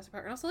watch Jurassic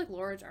Park. And also, like,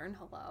 Laura Dern,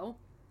 hello.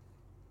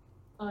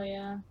 Oh,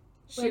 yeah.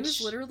 She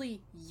was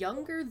literally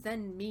younger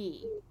than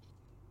me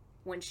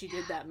when she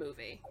did that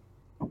movie.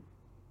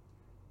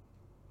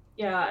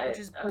 Yeah, which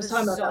is I was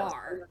bizarre. talking about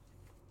that.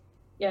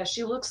 Yeah,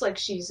 she looks like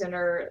she's in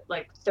her,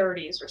 like,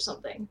 30s or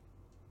something.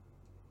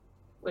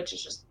 Which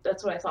is just,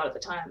 that's what I thought at the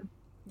time.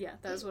 Yeah,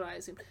 that's what I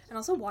assumed. And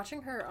also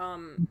watching her,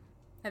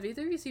 have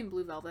either of you seen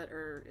Blue Velvet,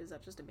 or is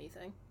that just a me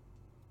thing?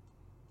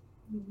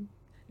 Mm-hmm.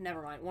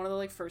 Never mind. One of the,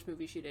 like, first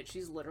movies she did,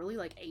 she's literally,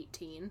 like,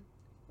 18.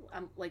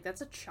 I'm like,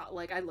 that's a child.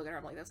 Like, I look at her,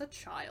 I'm like, that's a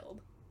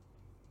child.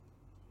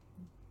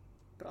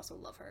 But also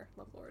love her.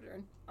 Love Laura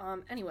Dern.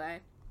 Anyway.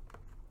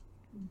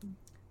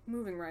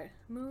 Moving.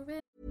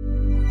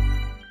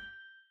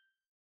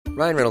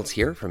 Ryan Reynolds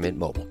here from Mint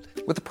Mobile.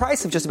 With the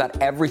price of just about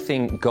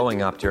everything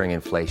going up during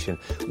inflation,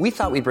 we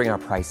thought we'd bring our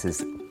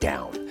prices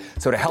down.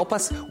 So to help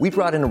us, we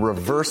brought in a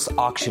reverse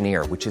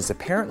auctioneer, which is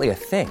apparently a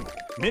thing.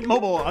 Mint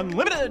Mobile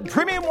Unlimited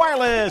Premium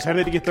Wireless. How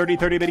to get 30,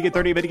 30, bit to get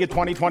 30, bit to get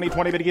 20, 20,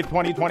 20, bit to get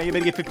 20, 20, bit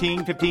to get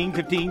 15, 15,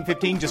 15,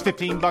 15, just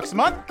 $15 a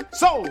month?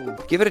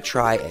 Sold! Give it a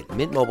try at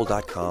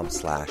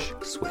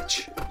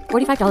mintmobile.com/switch.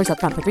 $45 up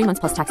front for 3 months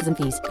plus taxes and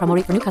fees. Promo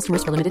rate for new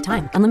customers for limited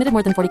time. Unlimited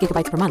more than 40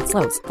 gigabytes per month.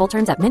 Slows full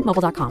terms at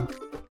mintmobile.com.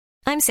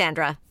 I'm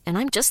Sandra, and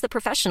I'm just the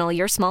professional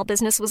your small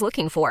business was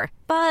looking for.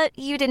 But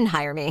you didn't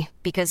hire me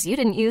because you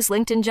didn't use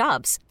LinkedIn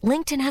Jobs.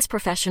 LinkedIn has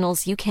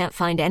professionals you can't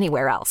find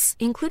anywhere else,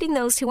 including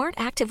those who aren't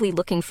actively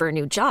looking for a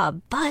new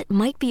job, but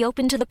might be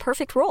open to the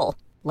perfect role,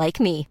 like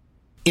me.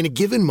 In a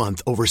given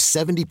month, over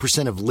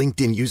 70% of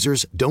LinkedIn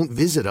users don't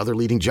visit other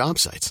leading job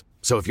sites.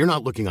 So if you're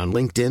not looking on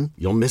LinkedIn,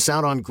 you'll miss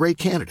out on great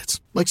candidates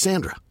like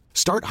Sandra.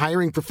 Start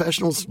hiring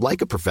professionals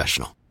like a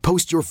professional.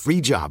 Post your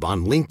free job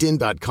on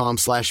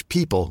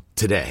linkedin.com/people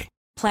today.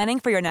 Planning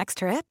for your next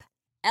trip?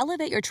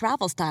 Elevate your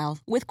travel style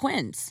with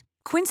Quince.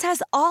 Quince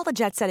has all the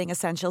jet-setting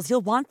essentials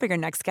you'll want for your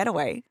next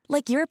getaway,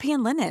 like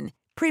European linen,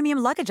 premium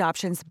luggage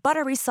options,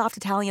 buttery soft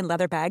Italian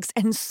leather bags,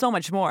 and so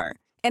much more.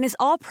 And is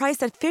all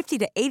priced at 50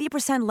 to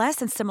 80% less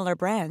than similar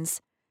brands.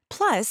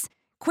 Plus,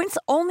 Quince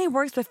only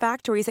works with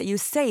factories that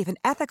use safe and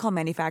ethical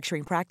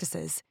manufacturing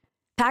practices.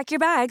 Pack your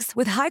bags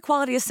with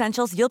high-quality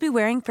essentials you'll be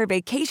wearing for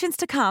vacations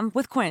to come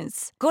with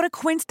Quince. Go to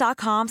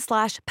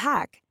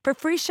quince.com/pack for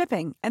free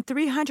shipping and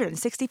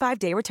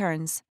 365-day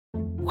returns.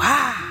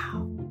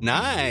 Wow.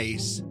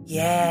 Nice.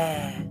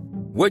 Yeah.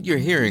 What you're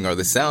hearing are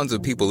the sounds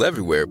of people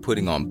everywhere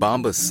putting on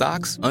Bombas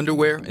socks,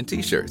 underwear, and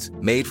T-shirts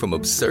made from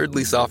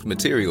absurdly soft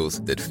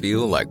materials that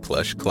feel like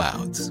plush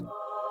clouds.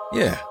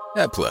 Yeah,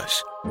 that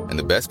plush. And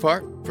the best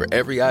part? For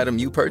every item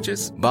you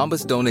purchase,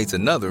 Bombas donates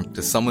another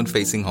to someone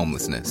facing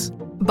homelessness.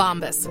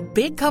 Bombas.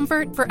 Big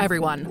comfort for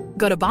everyone.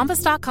 Go to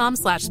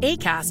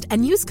bombas.com/ACAST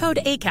and use code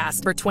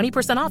ACAST for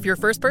 20% off your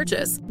first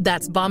purchase.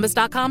 That's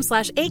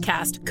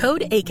bombas.com/ACAST.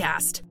 Code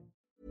ACAST.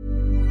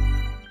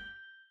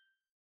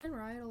 And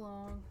right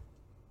along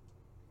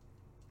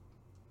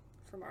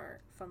from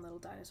our fun little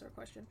dinosaur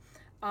question.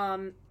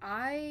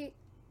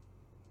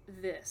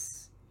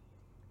 This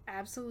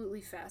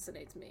absolutely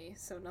fascinates me.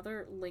 So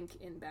another link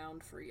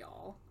inbound for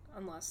y'all,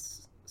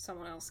 unless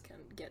someone else can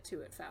get to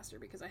it faster,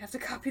 because I have to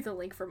copy the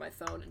link from my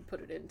phone and put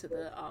it into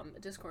the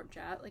Discord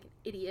chat like an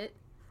idiot.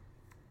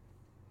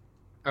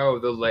 Oh,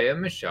 the Leia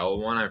Michelle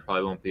one I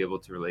probably won't be able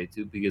to relate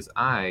to because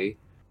I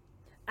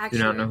do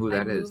not know who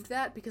that is. I moved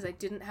that because I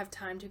didn't have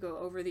time to go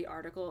over the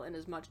article in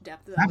as much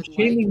depth as I would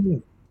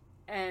like.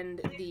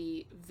 And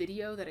the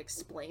video that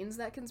explains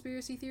that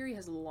conspiracy theory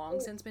has long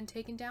since been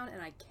taken down,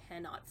 and I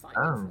cannot find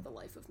it for the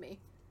life of me.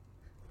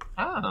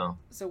 Oh.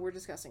 So we're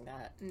discussing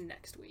that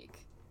next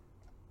week.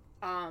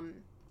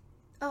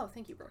 Oh,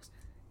 thank you, Brooks.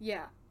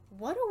 Yeah.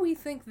 What do we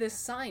think this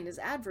sign is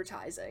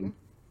advertising?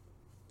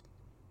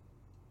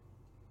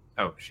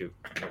 Oh, shoot.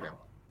 Okay.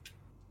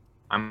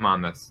 I'm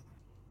on this.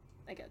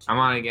 I get you. I'm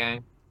on it,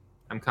 gang.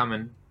 I'm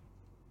coming.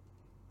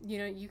 You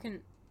know, you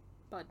can...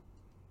 Bud.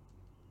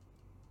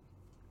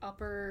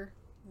 Upper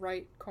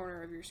right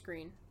corner of your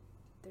screen.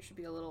 There should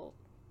be a little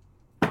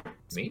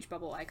speech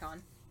bubble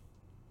icon.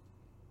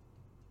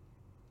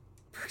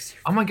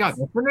 Oh my god,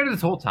 that's been there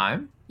this whole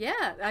time?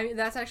 Yeah, I mean,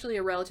 that's actually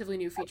a relatively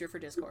new feature for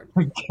Discord.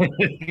 I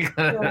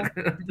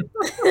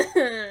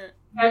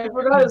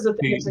forgot it was a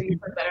thing, so you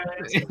put better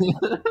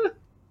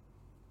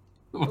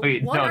than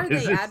Wait, what are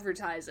they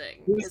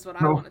advertising is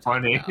what I want to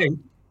talk about.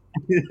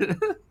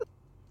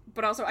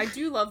 But also, I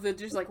do love that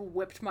just, like,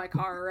 whipped my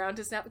car around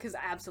to snap, because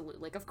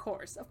absolutely, like, of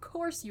course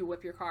you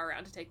whip your car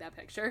around to take that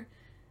picture.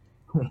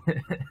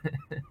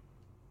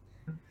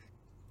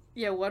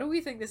 Yeah, what do we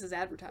think this is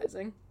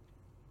advertising?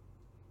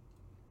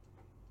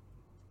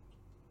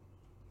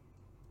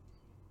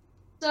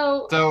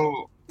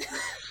 So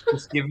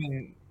just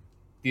given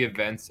the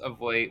events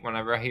of late,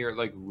 whenever I hear,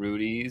 like,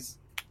 Rudy's,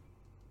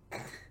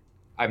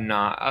 I'm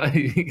not... I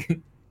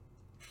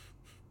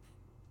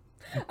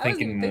wasn't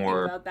thinking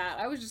about that.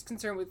 I was just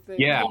concerned with the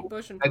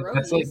Bush and pierogies.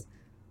 That's like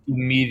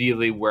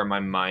immediately where my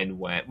mind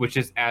went, which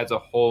just adds a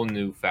whole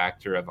new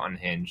factor of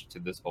unhinged to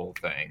this whole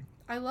thing.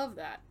 I love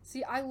that.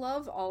 See, I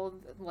love all of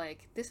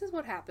like, this is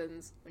what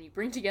happens when you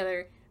bring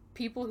together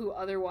people who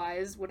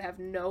otherwise would have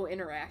no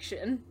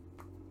interaction.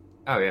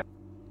 Oh, yeah.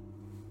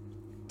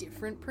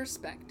 Different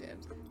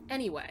perspectives.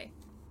 Anyway,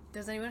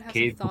 does anyone have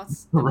some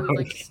thoughts that we would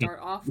like to start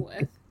off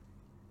with?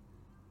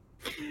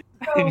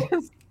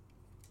 So,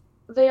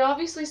 they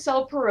obviously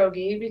sell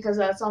pierogi because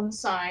that's on the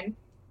sign,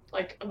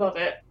 like, above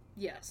it.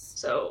 Yes.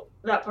 So,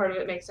 that part of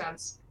it makes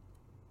sense.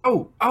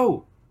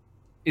 Oh!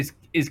 Is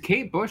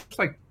Kate Bush,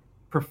 like,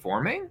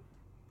 performing?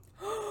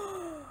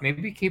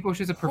 Maybe Kate Bush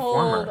is a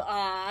performer. Hold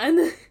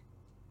on.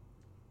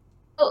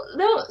 Well,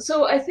 no,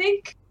 so I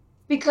think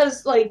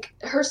because, like,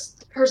 her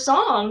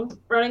song,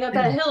 Running Up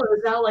That Hill,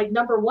 is now, like,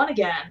 #1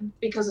 again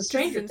because of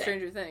Stranger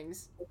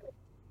Things.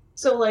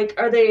 So, like,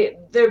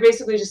 they're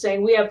basically just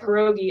saying, we have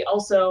pierogi,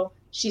 also,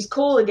 she's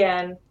cool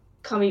again,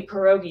 come eat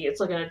pierogi. It's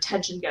like an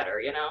attention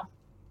getter, you know?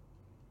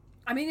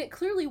 I mean, it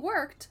clearly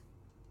worked.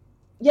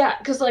 Yeah,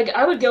 because, like,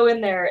 I would go in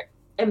there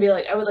and be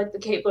like, I would like the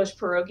Kate Bush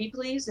pierogi,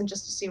 please, and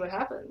just to see what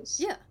happens.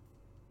 Yeah.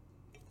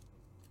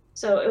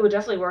 So it would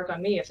definitely work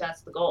on me if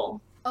that's the goal.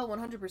 Oh,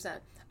 100%.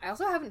 I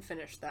also haven't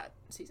finished that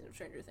season of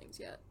Stranger Things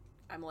yet.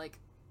 I'm, like,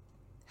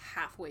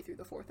 halfway through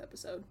the 4th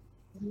episode.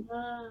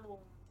 Wow.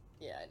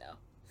 Yeah, I know.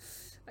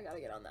 I gotta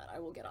get on that. I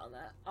will get on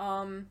that.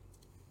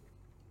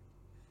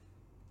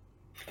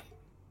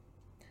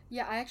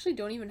 Yeah, I actually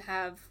don't even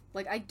have,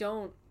 like, I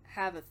don't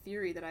have a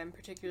theory that I'm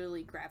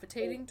particularly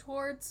gravitating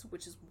towards,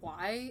 which is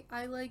why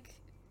I, like,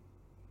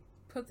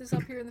 put this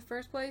up here in the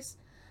first place.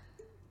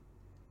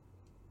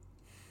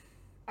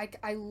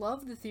 I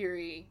love the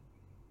theory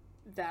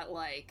that,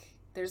 like,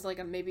 there's,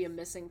 like, maybe a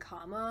missing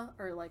comma,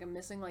 or, like, a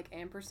missing, like,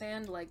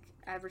 ampersand, like,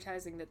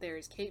 advertising that there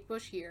is Kate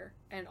Bush here,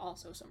 and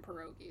also some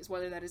pierogies,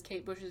 whether that is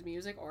Kate Bush's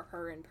music or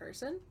her in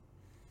person.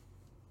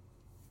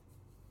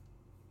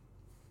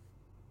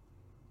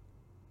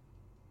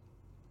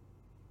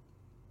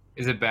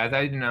 Is it bad that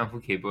I didn't know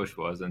who Kate Bush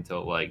was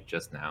until, like,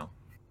 just now?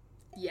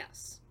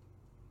 Yes.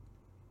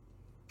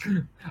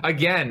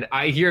 Again,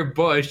 I hear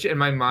Bush and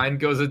my mind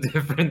goes a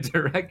different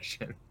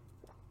direction.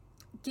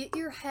 Get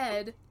your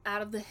head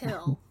out of the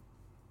hill.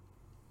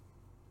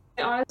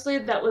 Honestly,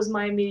 that was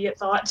my immediate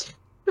thought.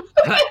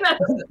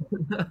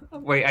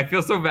 Wait, I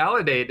feel so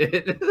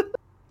validated.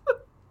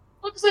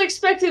 Because I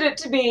expected it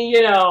to be,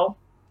 you know,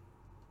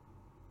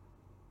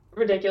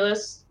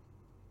 ridiculous,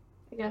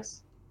 I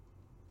guess.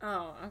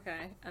 Oh,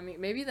 okay. I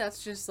mean, maybe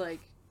that's just,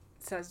 like,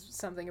 says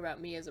something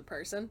about me as a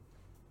person.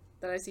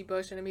 That I see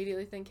Bush and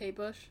immediately think Kate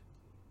Bush.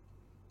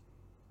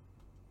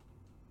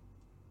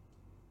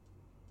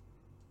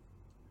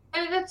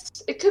 I mean,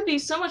 it could be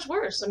so much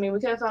worse. I mean, we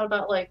could have thought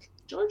about, like,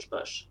 George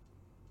Bush.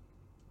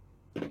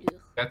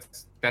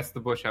 That's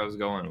the Bush I was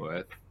going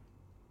with.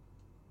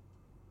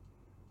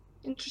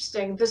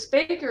 Interesting. This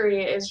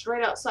bakery is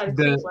right outside of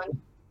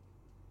Cleveland.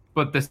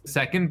 But the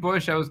second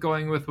Bush I was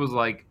going with was,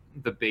 like,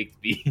 the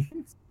baked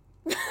beans.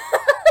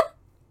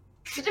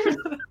 It's a different...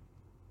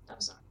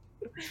 I'm sorry.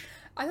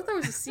 I thought there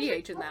was a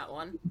CH in that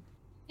one.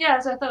 Yeah,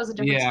 so I thought it was a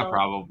different Yeah, spelling.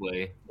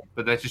 probably.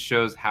 But that just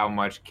shows how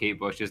much Kate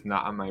Bush is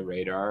not on my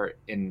radar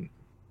in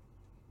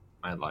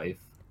my life.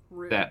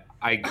 Rude. That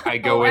I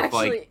go with,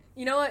 actually, like...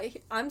 You know what?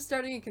 I'm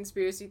starting a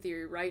conspiracy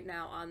theory right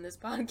now on this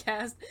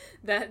podcast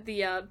that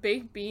the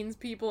baked beans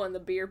people and the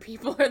beer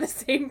people are the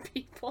same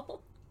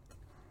people.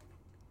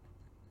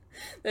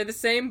 They're the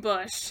same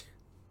Bush.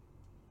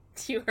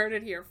 You heard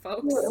it here,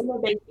 folks.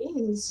 Ooh, baked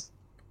beans.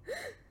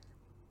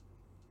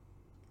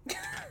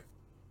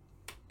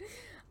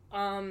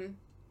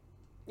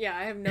 Yeah,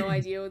 I have no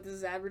idea what this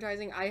is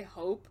advertising. I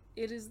hope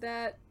it is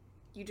that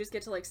you just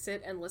get to, like,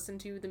 sit and listen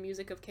to the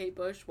music of Kate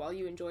Bush while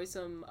you enjoy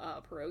some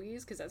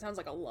pierogies, because that sounds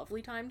like a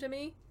lovely time to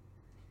me.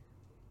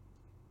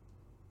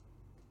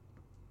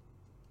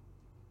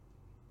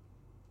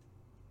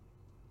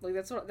 Like,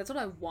 that's what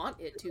I want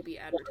it to be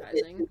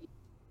advertising.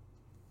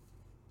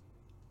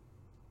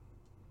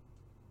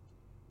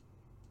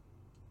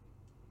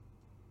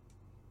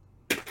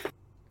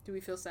 Do we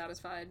feel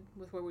satisfied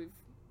with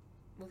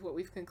what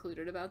we've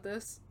concluded about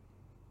this?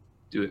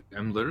 Dude,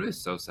 I'm literally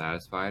so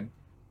satisfied.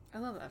 I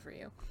love that for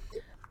you.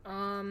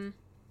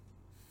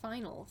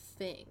 Final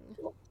thing.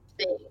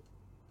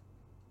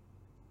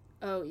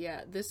 Oh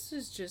yeah, this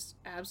is just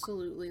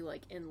absolutely,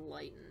 like,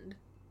 enlightened.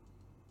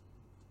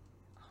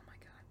 Oh my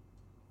god.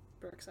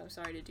 Brooks, I'm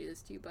sorry to do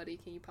this to you, buddy.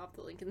 Can you pop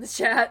the link in the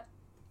chat?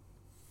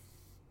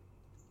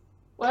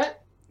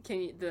 What?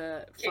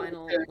 The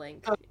final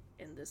link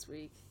in this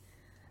week.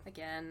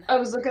 Again. I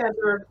was looking at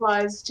the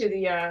replies to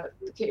the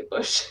Kate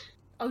Bush.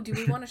 Oh, do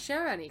we want to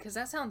share any? Because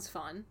that sounds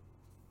fun.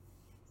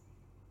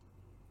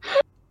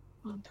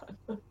 Hold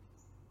on.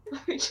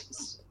 Let me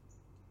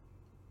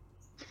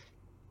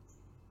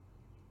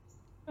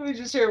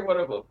just share one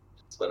of them.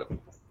 Just one of them.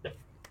 The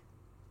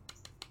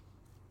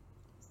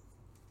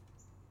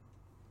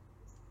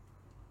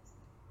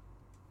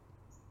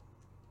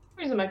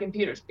reason my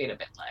computer's being a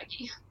bit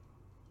laggy.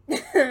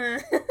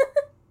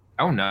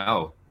 Oh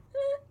no.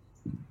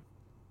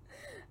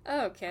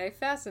 Okay,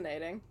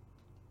 fascinating.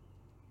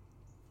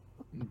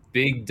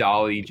 big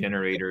dolly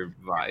generator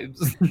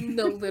vibes.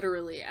 No,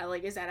 literally.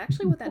 Is that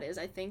actually what that is?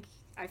 I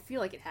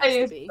feel like it has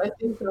to be. I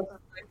think so.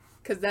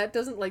 Because that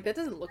doesn't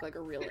look like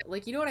a real,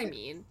 you know what I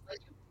mean?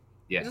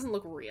 Yeah. It doesn't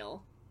look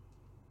real.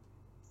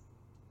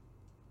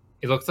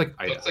 It looks like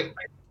Idaho.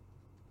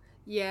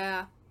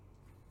 Yeah.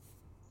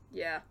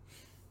 Yeah.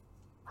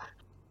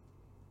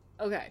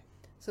 Okay.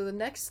 So the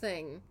next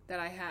thing that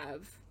I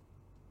have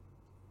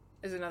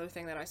is another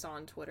thing that I saw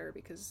on Twitter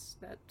because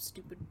that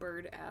stupid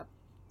bird app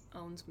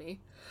owns me.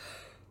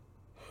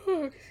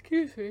 Oh,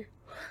 excuse me.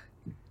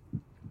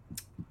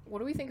 What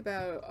do we think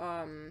about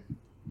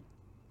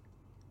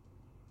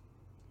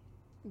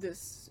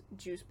this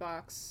juice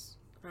box,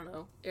 I don't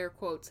know, air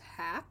quotes,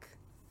 hack?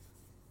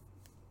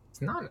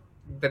 It's not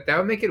that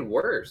would make it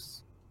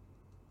worse.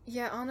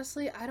 Yeah,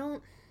 honestly, I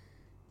don't.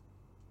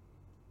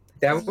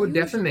 That would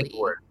definitely make it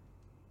worse.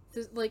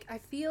 I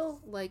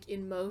feel like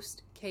in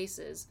most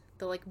cases,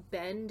 the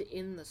bend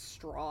in the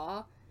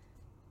straw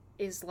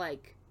is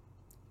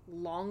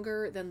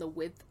longer than the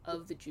width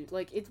of the juice.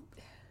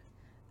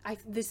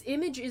 This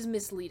image is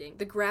misleading.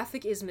 The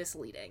graphic is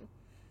misleading.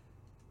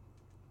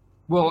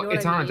 Well, you know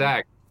it's on a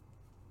diagonal.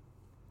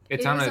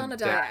 It's on a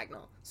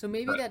diagonal. So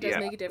maybe that does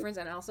make a difference.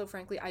 And also,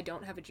 frankly, I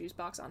don't have a juice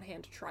box on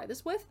hand to try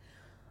this with.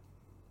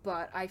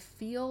 But I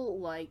feel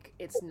like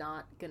it's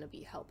not going to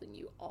be helping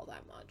you all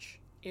that much,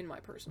 in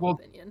my personal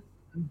opinion.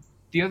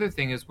 The other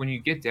thing is when you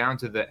get down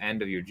to the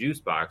end of your juice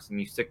box and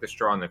you stick the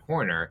straw in the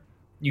corner,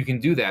 you can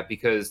do that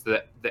because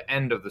the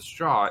end of the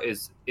straw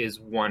is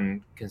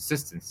one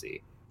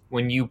consistency.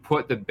 When you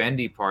put the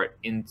bendy part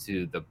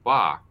into the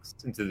box,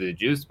 into the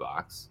juice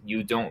box,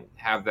 you don't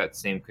have that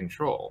same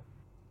control.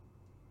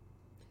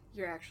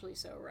 You're actually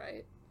so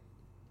right.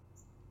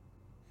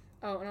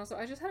 Oh, and also,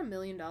 I just had $1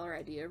 million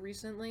idea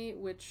recently,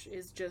 which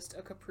is just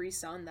a Capri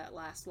Sun that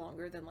lasts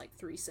longer than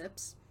 3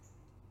 sips.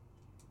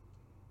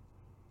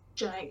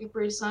 Giant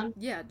Capri Sun?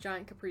 Yeah,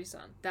 giant Capri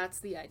Sun.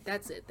 That's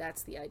it.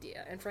 That's the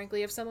idea. And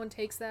frankly, if someone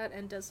takes that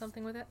and does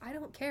something with it, I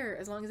don't care,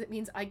 as long as it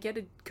means I get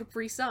a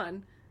Capri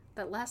Sun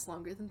that lasts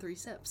longer than 3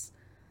 sips.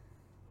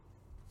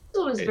 It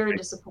was very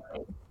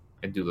disappointing.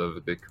 I do love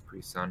a good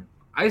Capri Sun.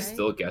 I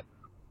still get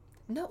them.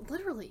 No,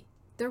 literally.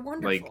 They're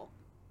wonderful.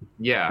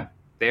 Yeah.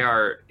 They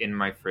are in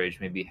my fridge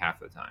maybe half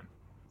the time.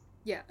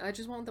 Yeah, I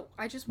just want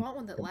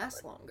one that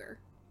lasts longer.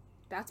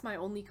 That's my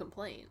only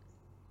complaint.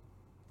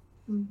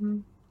 Mm-hmm.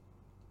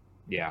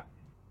 Yeah.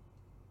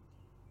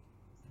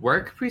 Where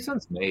are Capri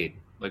Suns made?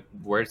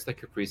 Where's the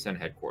Capri Sun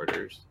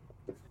headquarters?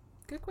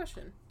 Good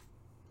question.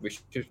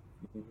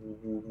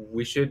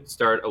 We should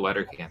start a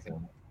letter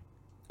campaign.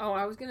 Oh,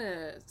 I was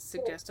gonna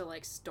suggest to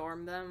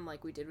storm them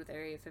like we did with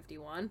Area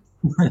 51.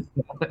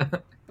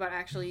 But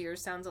actually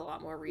yours sounds a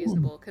lot more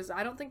reasonable, because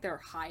I don't think they're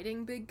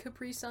hiding big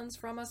Capri Suns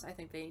from us. I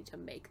think they need to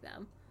make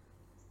them.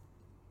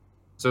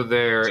 So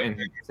they're in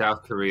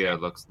South Korea,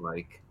 it looks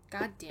like.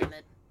 God damn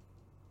it.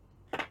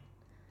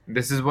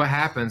 This is what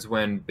happens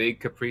when big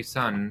Capri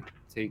Sun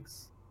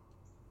takes.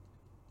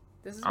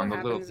 This is what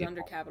happens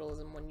under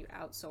capitalism when you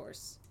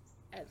outsource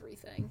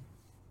everything.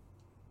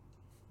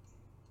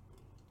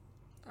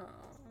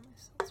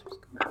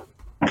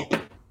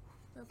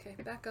 Okay,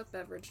 back up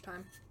beverage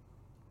time.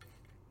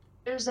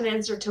 There's an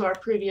answer to our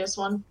previous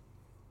one.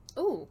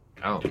 Ooh.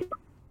 Oh.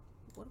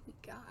 What do we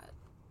got?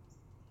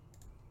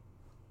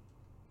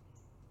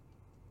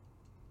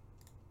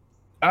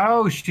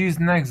 Oh, she's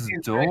next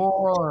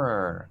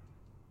door.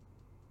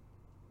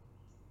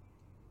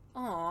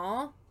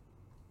 Aww.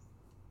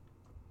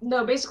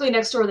 No, basically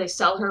next door they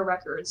sell her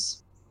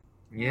records.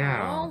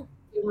 Yeah.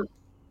 They were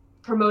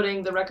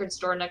promoting the record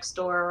store next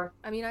door.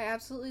 I mean, I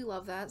absolutely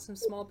love that. Some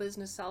small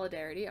business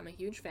solidarity. I'm a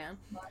huge fan.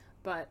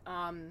 But,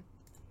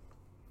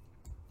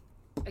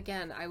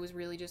 again, I was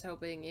really just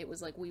hoping it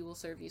was we will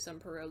serve you some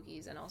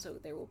pierogies, and also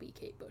there will be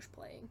Kate Bush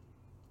playing.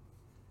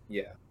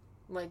 Yeah.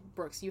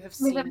 Brooks, you have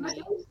seen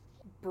me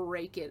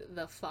break it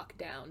the fuck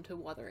down to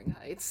Wuthering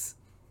Heights.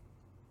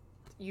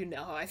 You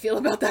know how I feel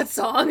about that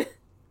song.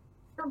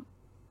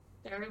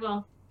 Very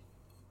well.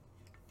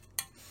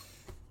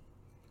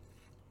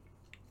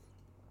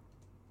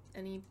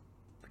 Any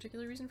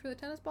particular reason for the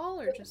tennis ball,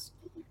 or just...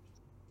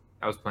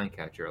 I was playing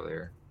catch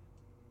earlier.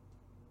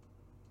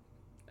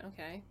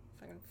 Okay.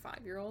 Fucking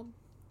 5-year-old.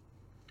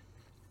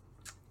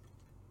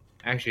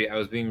 Actually, I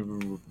was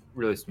being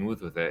really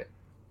smooth with it.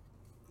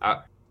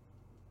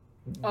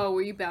 Oh,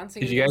 were you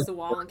bouncing against the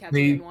wall and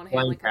catching it in one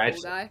hand like a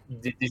cool guy?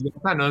 Did you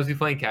not notice me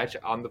playing catch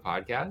on the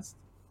podcast?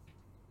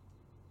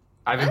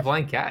 I've been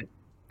playing catch.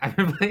 I've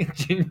been playing...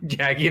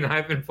 Jackie and I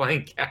have been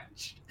playing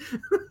catch.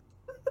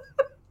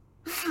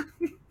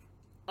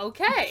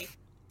 Okay.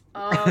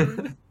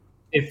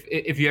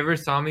 If you ever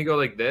saw me go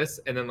like this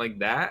and then like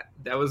that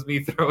was me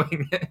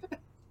throwing it.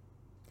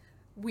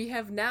 We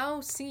have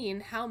now seen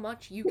how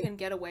much you can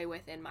get away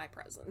with in my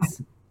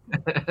presence.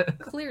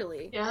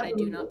 Clearly, yeah, I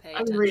do not pay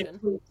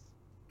attention.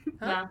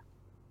 Huh? Yeah.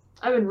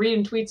 I've been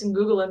reading tweets and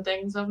Googling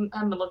things. I haven't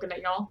been looking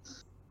at y'all.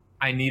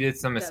 I needed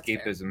some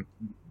escapism.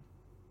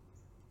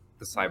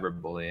 The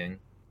cyberbullying.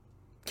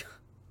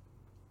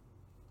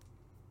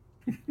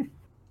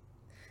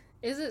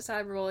 Is it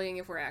cyberbullying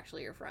if we're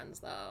actually your friends,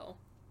 though?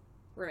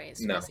 Remains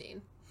to be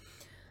seen.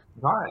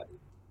 Why?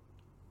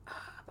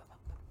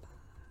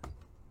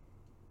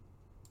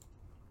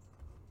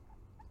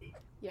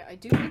 Yeah, I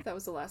do think that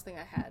was the last thing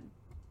I had.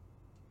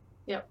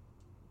 Yep.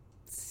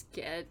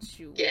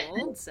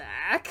 Scheduled,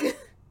 Zach.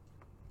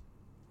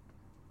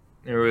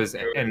 There was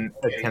an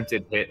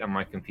attempted hit on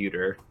my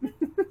computer.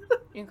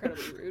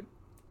 Incredibly rude.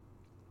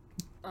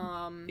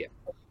 Yeah.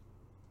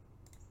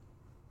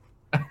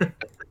 I'm trying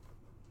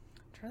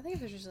to think if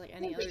there's just like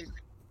any other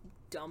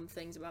dumb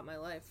things about my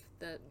life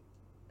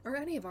or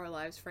any of our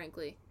lives,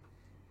 frankly.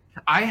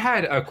 I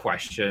had a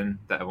question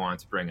that I wanted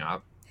to bring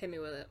up. Hit me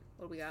with it.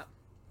 What do we got?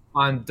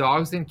 On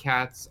dogs and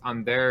cats,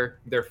 on their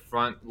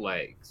front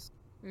legs,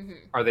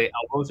 are they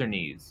elbows or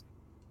knees?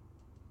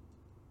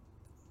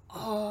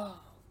 Oh,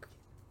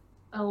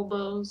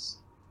 elbows.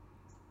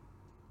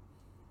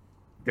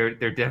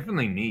 They're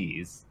definitely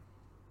knees.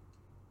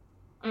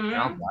 I'll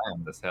die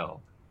on this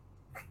hill.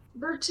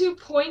 They're too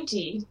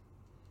pointy.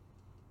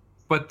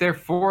 But they're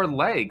 4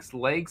 legs.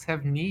 Legs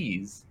have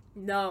knees.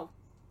 No.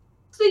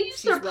 So they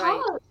use their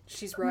paws.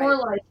 She's right. More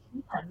like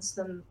hands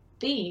than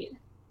feet.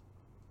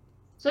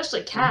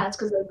 Especially cats,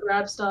 because they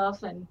grab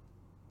stuff, and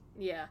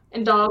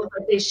dogs,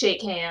 like, they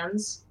shake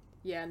hands.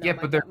 Yeah, no,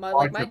 but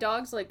my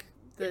dog's like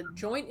the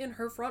joint in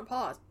her front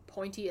paws,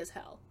 pointy as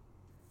hell.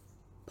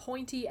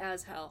 Pointy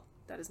as hell.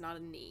 That is not a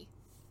knee.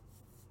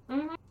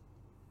 Mm-hmm.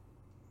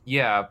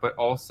 Yeah, but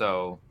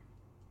also,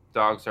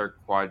 dogs are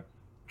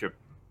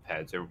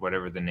quadrupeds, or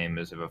whatever the name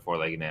is of a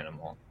 4-legged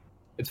animal.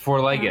 It's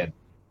 4-legged.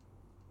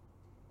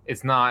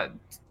 It's not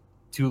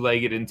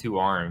 2-legged and 2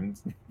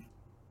 arms.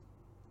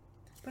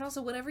 But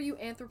also, whenever you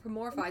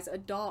anthropomorphize a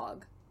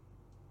dog,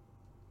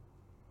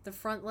 the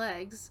front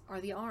legs are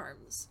the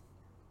arms.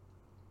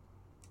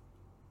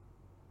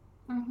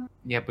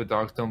 Yeah, but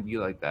dogs don't be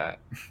like that.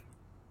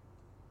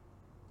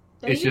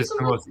 It's just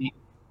the most.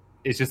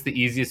 It's just the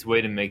easiest way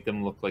to make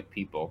them look like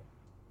people.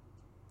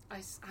 I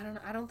don't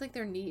know. I don't think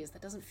they're knees.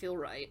 That doesn't feel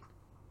right.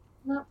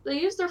 No, they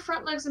use their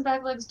front legs and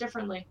back legs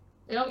differently.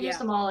 They don't use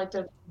them all like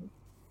that.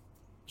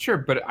 Sure,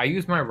 but I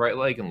use my right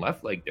leg and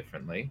left leg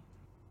differently.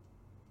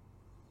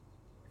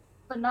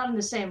 But not in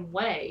the same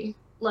way.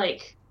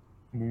 Like,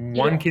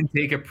 one can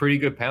take a pretty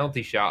good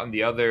penalty shot, and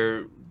the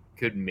other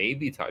could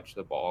maybe touch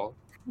the ball.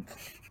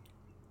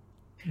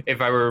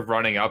 If I were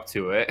running up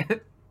to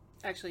it.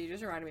 Actually, you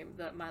just reminded me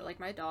that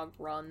my dog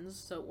runs.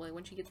 So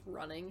when she gets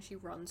running, she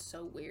runs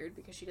so weird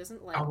because she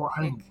doesn't like. Oh,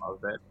 I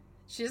love it.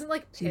 She doesn't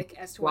like pick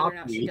as to whether or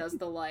not she does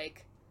the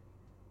like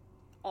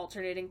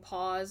alternating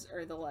paws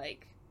or the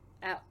like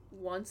at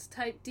once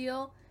type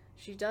deal.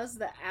 She does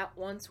the at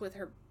once with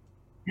her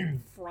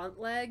front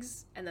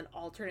legs and then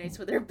alternates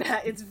with her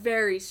back. It's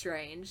very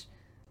strange.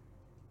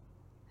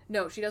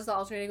 No, she does the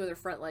alternating with her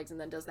front legs and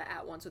then does the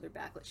at once with her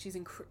back legs. She's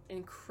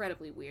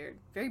incredibly weird.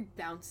 Very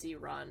bouncy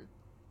run.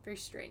 Very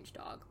strange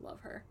dog. Love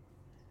her.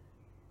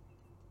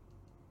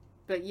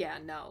 But yeah,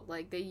 no.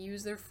 Like, they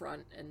use their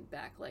front and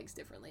back legs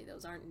differently.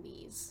 Those aren't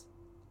knees.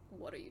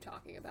 What are you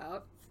talking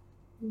about?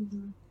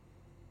 Man.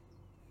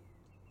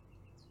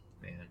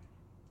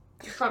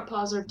 Front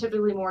paws are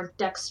typically more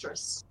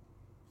dexterous.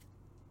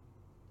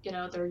 You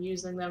know, they're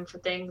using them for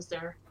things.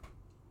 They're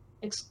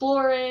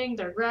exploring.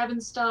 They're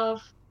grabbing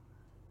stuff.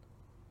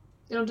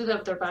 They don't do that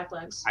with their back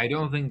legs. I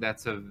don't think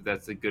that's a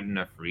good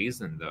enough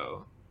reason,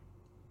 though.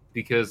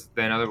 Because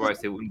then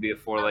otherwise it wouldn't be a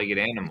 4-legged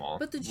animal.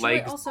 But the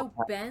joint also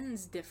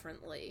bends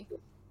differently.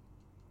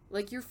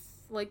 Like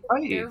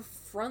their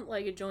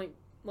front-legged joint,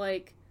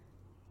 like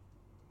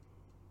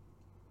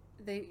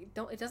it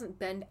doesn't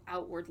bend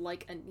outward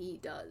like a knee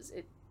does.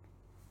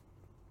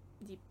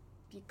 You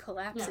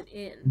collapse it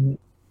in.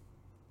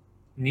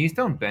 Knees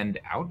don't bend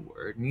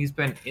outward. Knees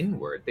bend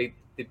inward. They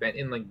bend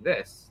in like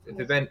this. If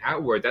they bend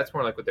outward, that's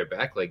more like what their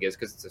back leg is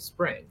because it's a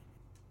spring.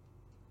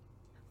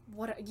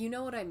 What you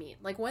know what I mean?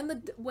 Like when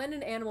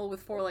an animal with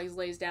 4 legs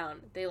lays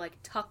down, they like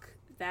tuck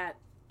that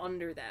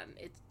under them.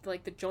 It's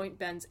like the joint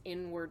bends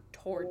inward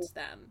towards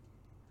them.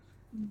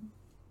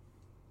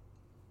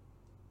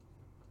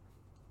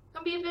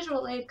 Come be a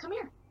visual aid. Come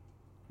here.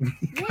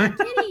 What,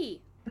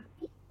 kitty?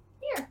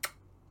 Here.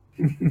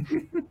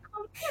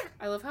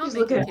 I love how I'm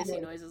making kissy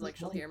noises like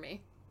she'll hear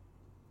me.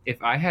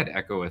 If I had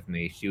Echo with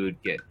me, she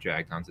would get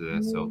dragged onto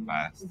this so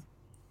fast.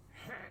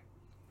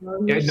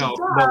 Yeah, no,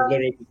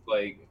 literally,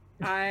 like.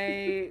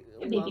 I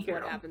love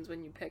what happens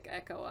when you pick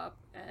Echo up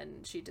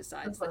and she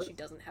decides that she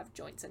doesn't have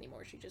joints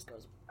anymore. She just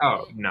goes.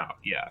 Oh no,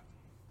 yeah.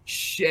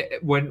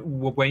 Shit. When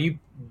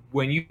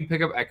you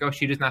pick up Echo,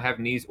 she does not have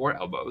knees or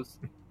elbows.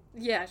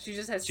 Yeah, she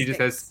just has. She just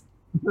has.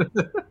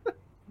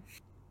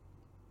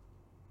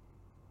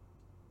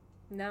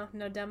 No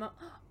demo.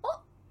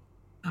 Oh.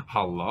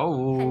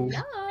 Hello.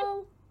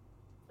 Hello.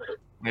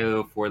 My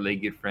little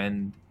 4-legged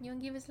friend. You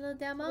wanna give us a little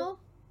demo?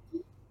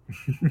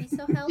 Be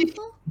so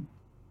helpful.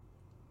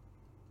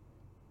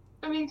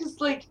 I mean, because,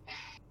 like,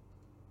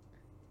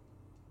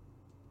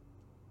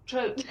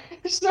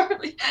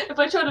 if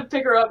I try to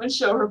pick her up and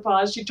show her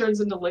paws, she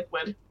turns into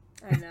liquid.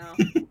 I know.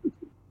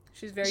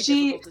 She's very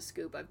difficult to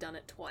scoop. I've done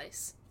it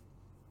twice.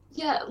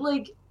 Yeah,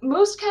 like,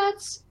 most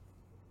cats,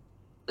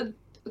 of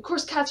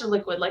course cats are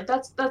liquid, like,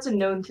 that's a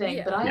known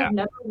thing, but I have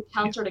never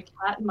encountered a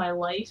cat in my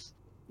life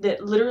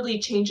that literally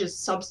changes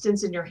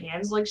substance in your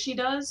hands like she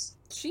does.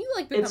 She,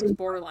 like, becomes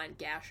borderline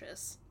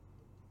gaseous.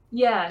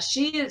 Yeah,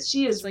 she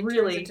is like,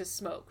 really... turns into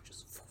smoke,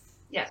 just...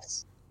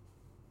 Yes.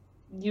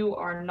 You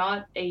are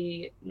not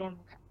a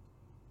normal cat.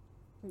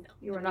 No.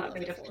 You are not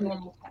made of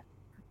normal cat.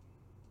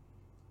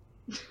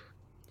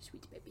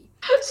 Sweet baby.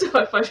 So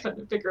if I try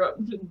to figure out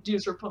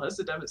dues for pause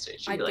the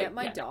demonstration, I get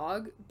my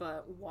dog,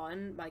 but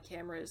 1, my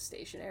camera is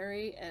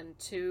stationary, and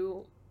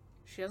 2,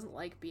 she doesn't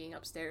like being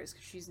upstairs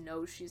because she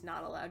knows she's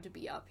not allowed to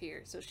be up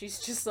here. So she's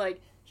just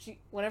like,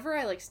 whenever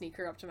I like sneak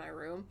her up to my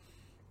room,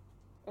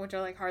 which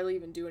I like hardly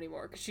even do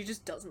anymore because she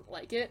just doesn't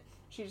like it,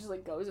 she just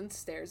like goes and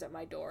stares at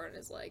my door and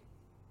is like,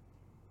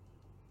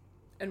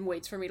 and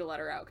waits for me to let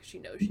her out because she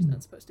knows she's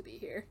not supposed to be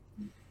here,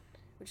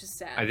 which is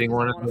sad. I think I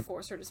want to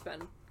force her to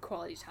spend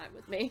quality time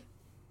with me.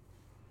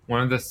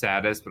 One of the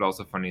saddest but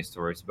also funny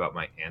stories about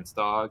my aunt's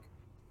dog,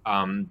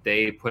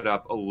 they put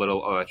up a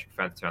little electric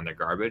fence around their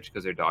garbage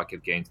because their dog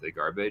kept getting to the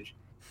garbage.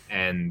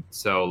 And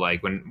so,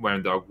 like, when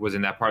the dog was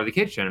in that part of the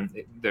kitchen,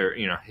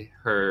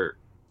 her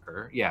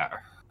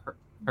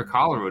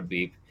collar would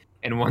beep.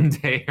 And one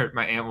day,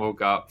 my aunt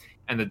woke up,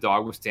 and the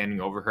dog was standing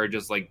over her,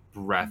 just, like,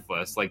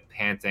 breathless, like,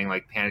 panting,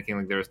 like, panicking,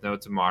 like there was no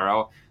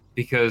tomorrow,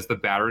 because the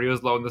battery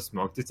was low in the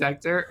smoke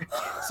detector.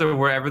 So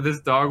wherever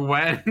this dog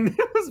went,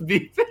 it was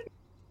beeping.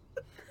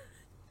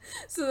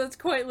 So that's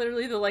quite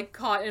literally the, like,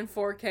 caught in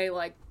 4K,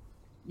 like...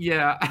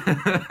 Yeah.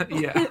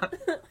 Yeah.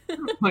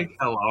 Like,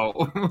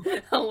 hello.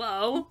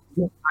 Hello?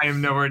 I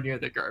am nowhere near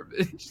the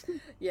garbage.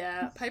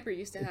 Yeah, Piper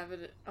used to have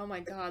it... Oh my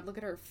god, look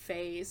at her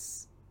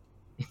face.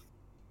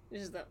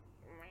 Just the...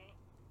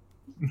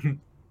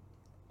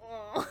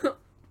 Oh.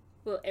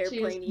 Little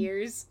airplane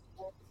ears.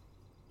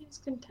 She's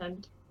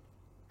content.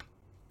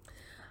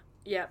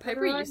 Yeah,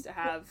 Piper used to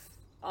have,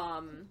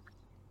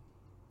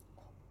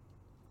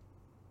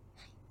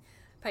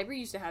 Piper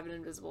used to have an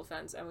invisible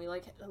fence, and we,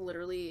 like,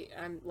 literally,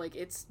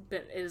 it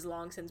has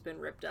long since been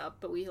ripped up,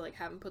 but we, like,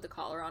 haven't put the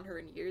collar on her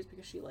in years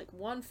because she, like,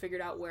 1,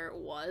 figured out where it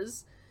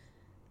was.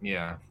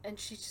 Yeah. And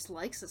she just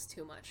likes us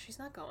too much. She's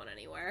not going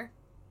anywhere.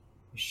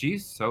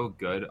 She's so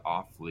good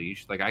off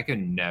leash. Like, I could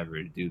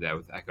never do that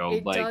with Echo.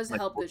 It does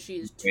help that she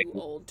is too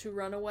old to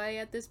run away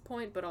at this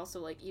point, but also,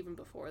 like, even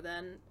before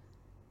then,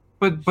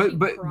 but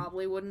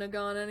probably wouldn't have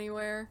gone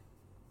anywhere.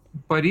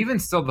 But even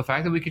still, the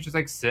fact that we could just,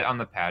 like, sit on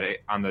the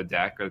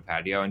deck or the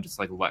patio and just,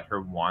 like, let her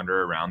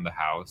wander around the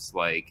house,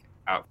 like,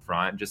 out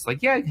front, just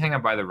like, yeah, hang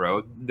out by the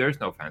road. There's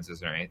no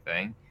fences or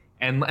anything,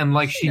 and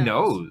like she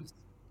knows.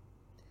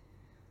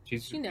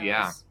 She knows.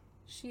 Yeah.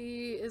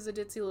 She is a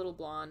ditzy little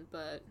blonde,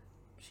 but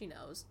she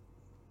knows.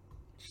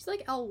 She's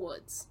like Elle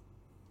Woods.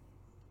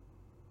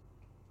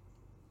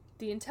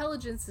 The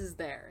intelligence is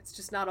there. It's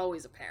just not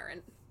always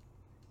apparent.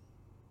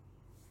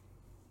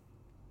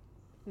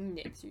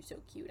 Nix, you're so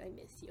cute. I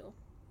miss you.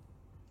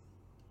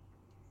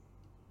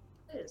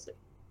 What is it?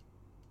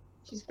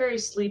 She's very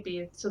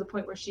sleepy to the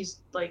point where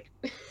she's, like...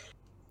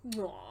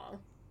 Aww.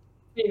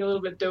 Being a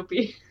little bit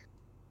dopey.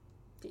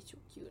 She's so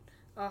cute.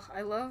 Ugh,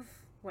 I love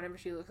whenever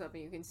she looks up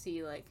and you can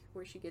see, like,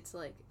 where she gets,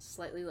 like,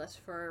 slightly less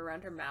fur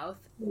around her mouth.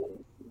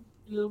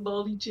 Little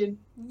baldy chin.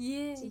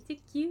 Yeah, it's so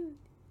cute.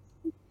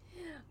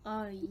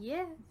 Oh,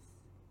 yes.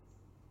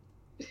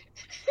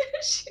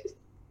 It's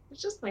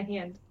just my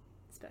hand.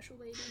 Special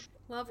lady.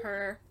 Love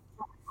her.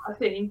 Oh,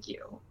 thank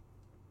you.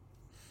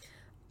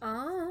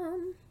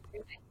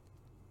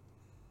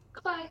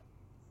 Goodbye.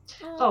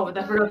 Oh,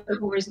 I forgot the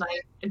whole reason I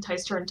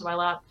enticed her into my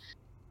lap.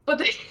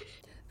 But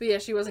yeah,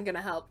 she wasn't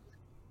gonna help.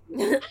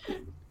 It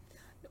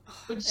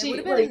would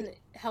have been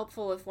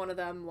helpful if one of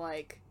them,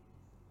 like,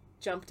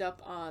 jumped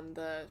up on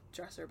the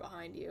dresser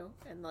behind you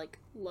and, like,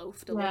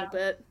 loafed a little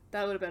bit.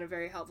 That would have been a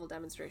very helpful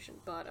demonstration,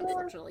 but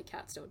unfortunately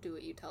cats don't do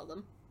what you tell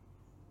them.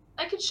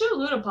 I could show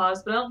Luna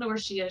Paws, but I don't know where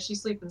she is.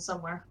 She's sleeping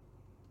somewhere.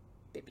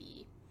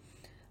 Baby.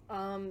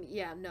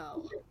 Yeah,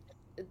 no.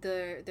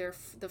 The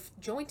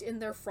joint in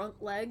their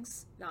front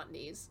legs, not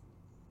knees.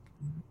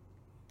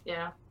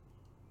 Yeah.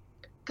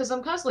 Because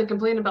I'm constantly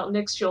complaining about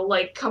Nyx. She'll,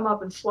 like, come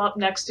up and flop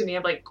next to me.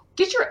 I'm like,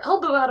 get your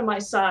elbow out of my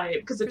side!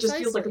 Because it just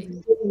feels like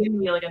it's getting in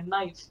me like a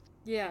knife.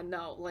 Yeah,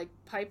 no. Like,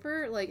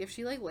 Piper, like, if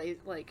she, like, lays,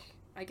 like,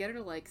 I get her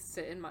to, like,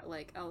 sit in my,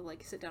 like, I'll,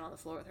 like, sit down on the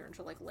floor with her and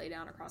she'll, like, lay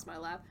down across my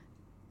lap.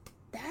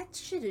 That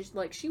shit is,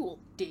 like, she will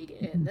dig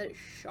in. That is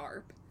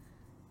sharp.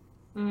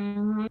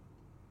 Mm-hmm.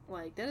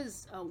 Like, that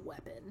is a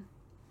weapon,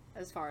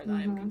 as far as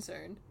I am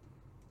concerned.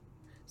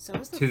 So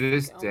is the to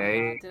this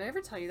day... Did I ever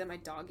tell you that my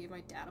dog gave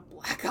my dad a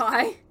black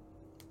eye?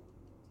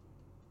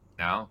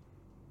 No.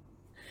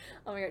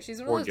 Oh my god, she's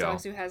one of those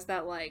dogs who has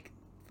that, like,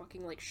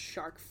 fucking, like,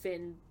 shark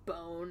fin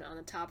bone on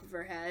the top of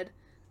her head.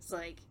 It's,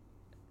 like,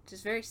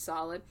 just very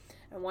solid.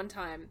 And one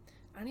time...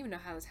 I don't even know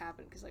how this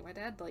happened, because, like, my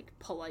dad, like,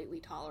 politely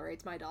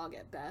tolerates my dog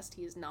at best.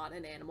 He is not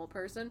an animal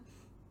person.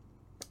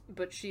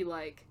 But she,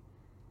 like,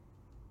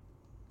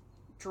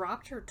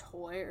 dropped her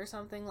toy or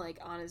something, like,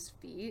 on his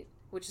feet,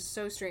 which is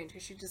so strange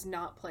because she does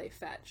not play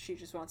fetch. She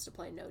just wants to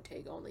play no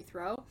take, only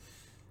throw.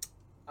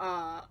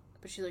 But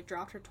she, like,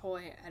 dropped her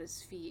toy at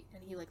his feet,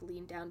 and he, like,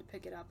 leaned down to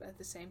pick it up at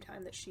the same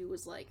time that she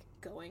was, like,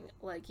 going,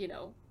 like, you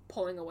know,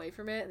 pulling away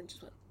from it, and then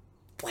just went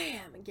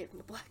wham and gave him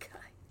the black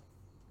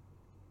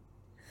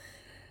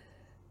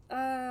eye.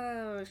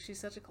 Oh, she's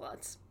such a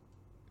klutz.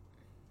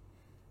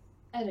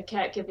 I had a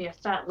cat give me a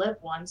fat lip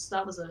once.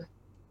 That was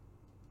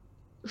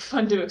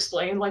fun to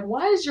explain. Like,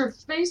 why is your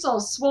face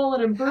all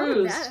swollen and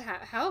bruised?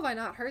 How have I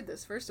not heard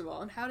this, first of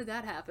all, and how did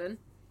that happen?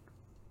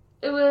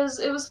 It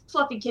was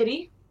Fluffy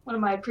Kitty, one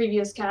of my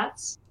previous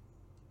cats.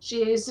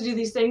 She used to do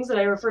these things that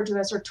I refer to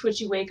as her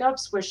twitchy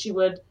wake-ups, where she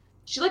liked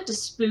to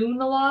spoon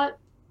a lot.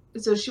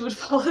 So she would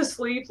fall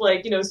asleep,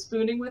 like, you know,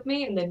 spooning with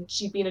me, and then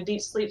she'd be in a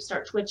deep sleep,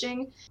 start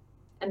twitching,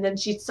 and then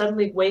she'd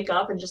suddenly wake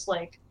up and just,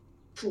 like,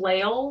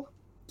 flail.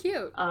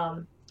 Cute.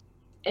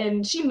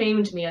 And she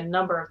maimed me a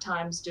number of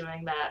times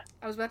doing that.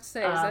 I was about to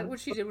say, is that what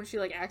she did when she,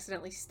 like,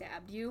 accidentally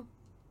stabbed you?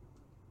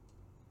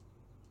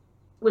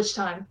 Which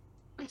time?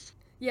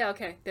 Yeah,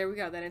 okay, there we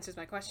go, that answers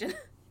my question.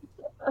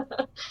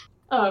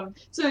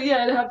 So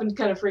yeah, it happened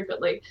kind of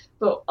frequently.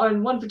 But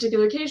on one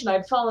particular occasion,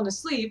 I'd fallen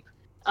asleep,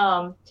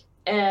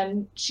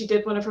 and she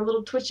did one of her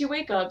little twitchy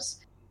wake-ups,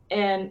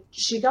 and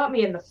she got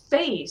me in the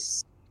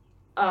face,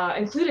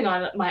 including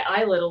on my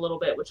eyelid a little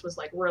bit, which was,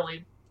 like,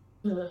 really...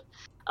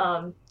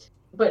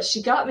 but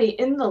she got me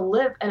in the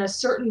lip in a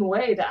certain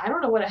way that I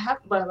don't know what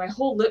happened, but my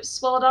whole lip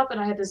swelled up, and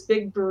I had this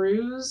big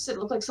bruise. It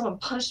looked like someone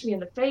punched me in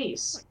the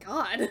face. Oh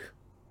my god.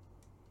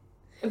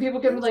 And people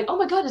get me like, oh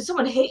my god, did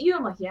someone hit you?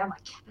 I'm like, yeah, my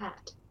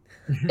cat.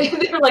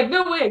 And they were like,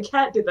 no way, a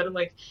cat did that. I'm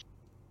like,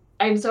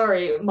 I'm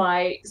sorry,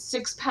 my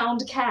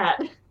 6-pound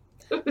cat.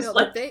 No,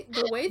 like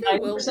the way they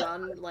will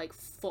run, like,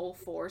 full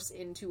force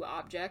into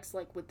objects,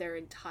 like, with their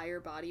entire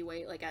body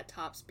weight, like, at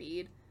top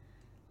speed,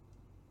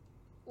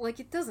 like,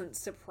 it doesn't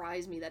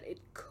surprise me that it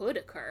could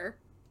occur.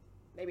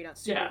 Maybe not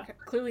super,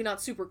 clearly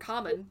not super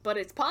common, but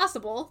it's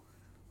possible.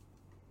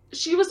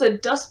 She was a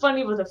dust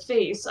bunny with a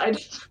face. I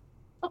didn't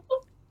know.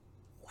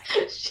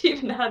 She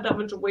even had that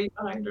much weight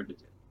behind her to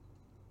do.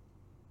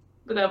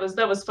 But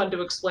that was fun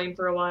to explain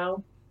for a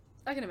while.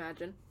 I can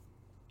imagine.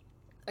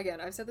 Again,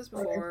 I've said this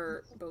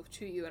before, both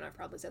to you, and I've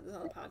probably said this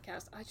on the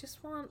podcast. I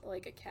just want,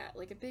 like, a cat,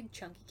 like a big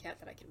chunky cat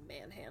that I can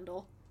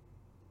manhandle.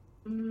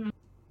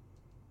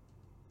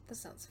 This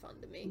sounds fun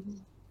to me.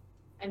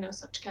 I know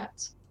such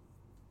cats.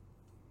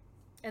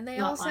 And they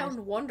all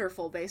sound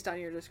wonderful based on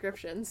your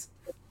descriptions.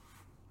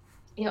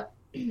 Yep.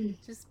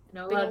 Just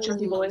a lot of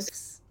chunky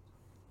boys.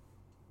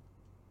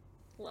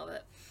 Love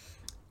it.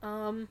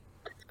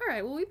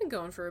 Alright, well, we've been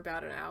going for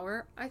about an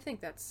hour. I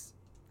think that's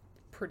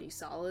pretty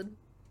solid.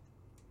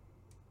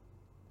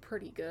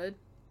 Pretty good.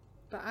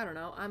 But I don't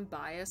know, I'm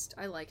biased.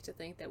 I like to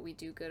think that we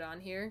do good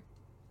on here.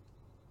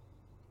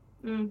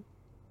 I'm,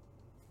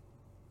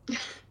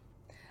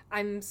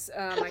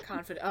 my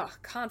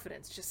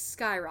confidence just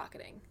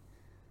skyrocketing.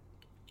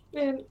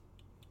 Man,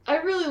 I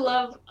really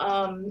love,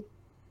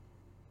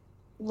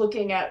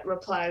 looking at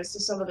replies to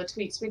some of the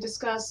tweets we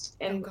discussed,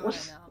 and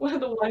one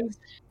of the ones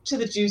to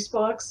the juice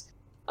box,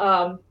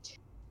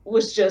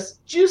 was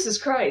just, Jesus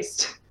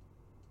Christ.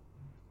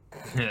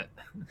 I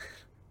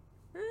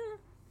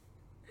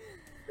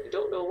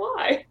don't know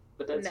why,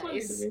 but that's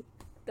funny to me.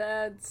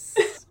 That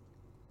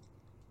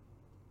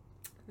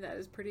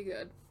is pretty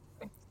good.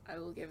 I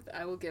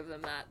will give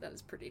them that. That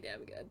is pretty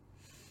damn good.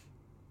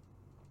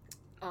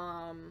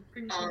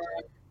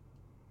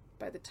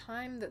 By the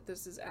time that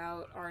this is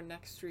out, our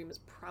next stream is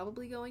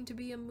probably going to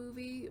be a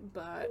movie,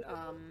 but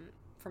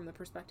from the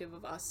perspective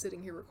of us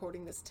sitting here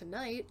recording this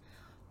tonight,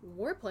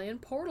 we're playing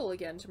Portal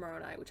again tomorrow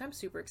night, which I'm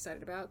super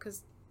excited about,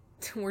 because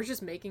we're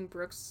just making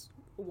Brooks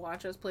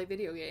watch us play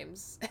video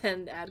games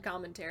and add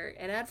commentary,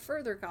 and add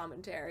further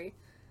commentary.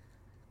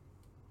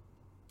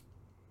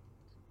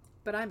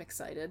 But I'm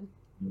excited.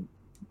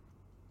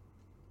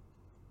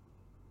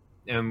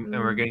 And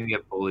we're going to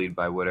get bullied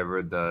by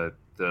whatever the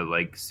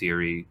like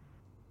Siri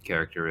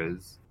character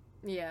is.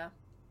 Yeah.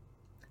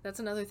 That's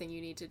another thing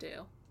you need to do.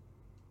 You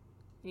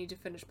need to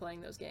finish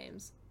playing those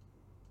games.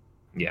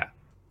 Yeah.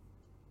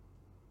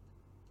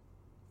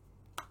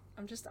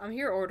 I'm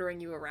here ordering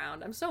you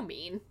around. I'm so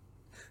mean.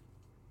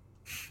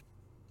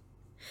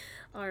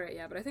 Alright,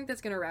 yeah, but I think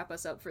that's going to wrap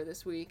us up for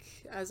this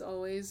week. As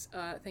always,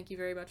 thank you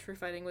very much for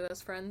fighting with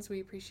us, friends. We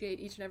appreciate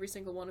each and every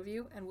single one of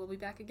you, and we'll be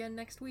back again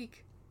next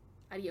week.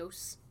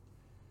 Adios.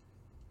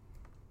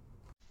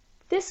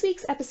 This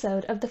week's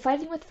episode of the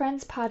Fighting with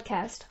Friends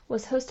podcast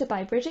was hosted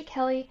by Bridget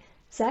Kelly,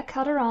 Zach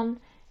Calderon,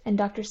 and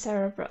Dr.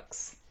 Sarah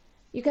Brooks.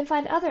 You can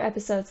find other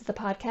episodes of the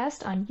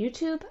podcast on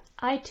YouTube,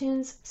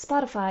 iTunes,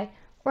 Spotify,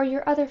 or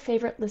your other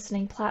favorite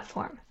listening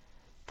platform.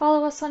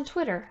 Follow us on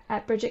Twitter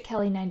at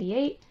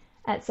BridgetKelly98,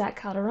 at Zach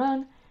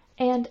Calderon,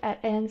 and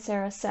at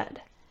AnnSarahSaid.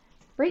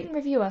 Rate and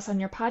review us on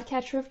your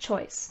podcatcher of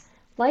choice.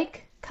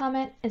 Like,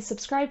 comment, and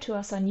subscribe to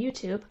us on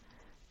YouTube.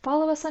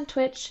 Follow us on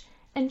Twitch,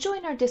 and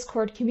join our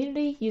Discord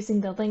community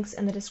using the links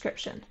in the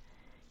description.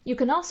 You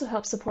can also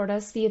help support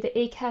us via the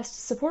Acast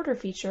supporter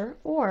feature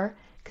or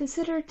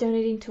consider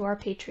donating to our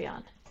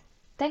Patreon.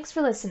 Thanks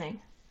for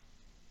listening.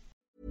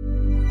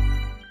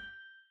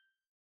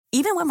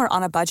 Even when we're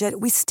on a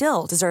budget, we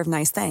still deserve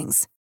nice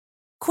things.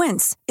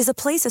 Quince is a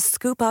place to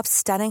scoop up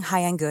stunning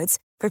high-end goods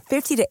for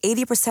 50 to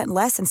 80%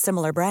 less than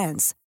similar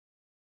brands.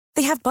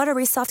 They have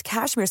buttery soft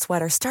cashmere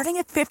sweaters starting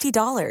at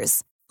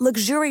 $50,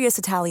 luxurious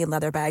Italian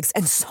leather bags,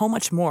 and so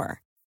much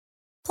more.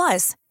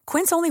 Plus,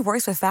 Quince only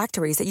works with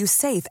factories that use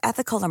safe,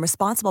 ethical, and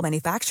responsible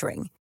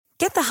manufacturing.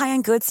 Get the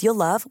high-end goods you'll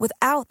love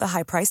without the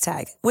high price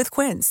tag with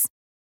Quince.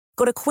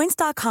 Go to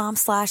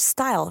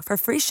quince.com/style for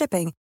free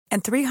shipping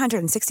and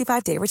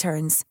 365-day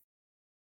returns.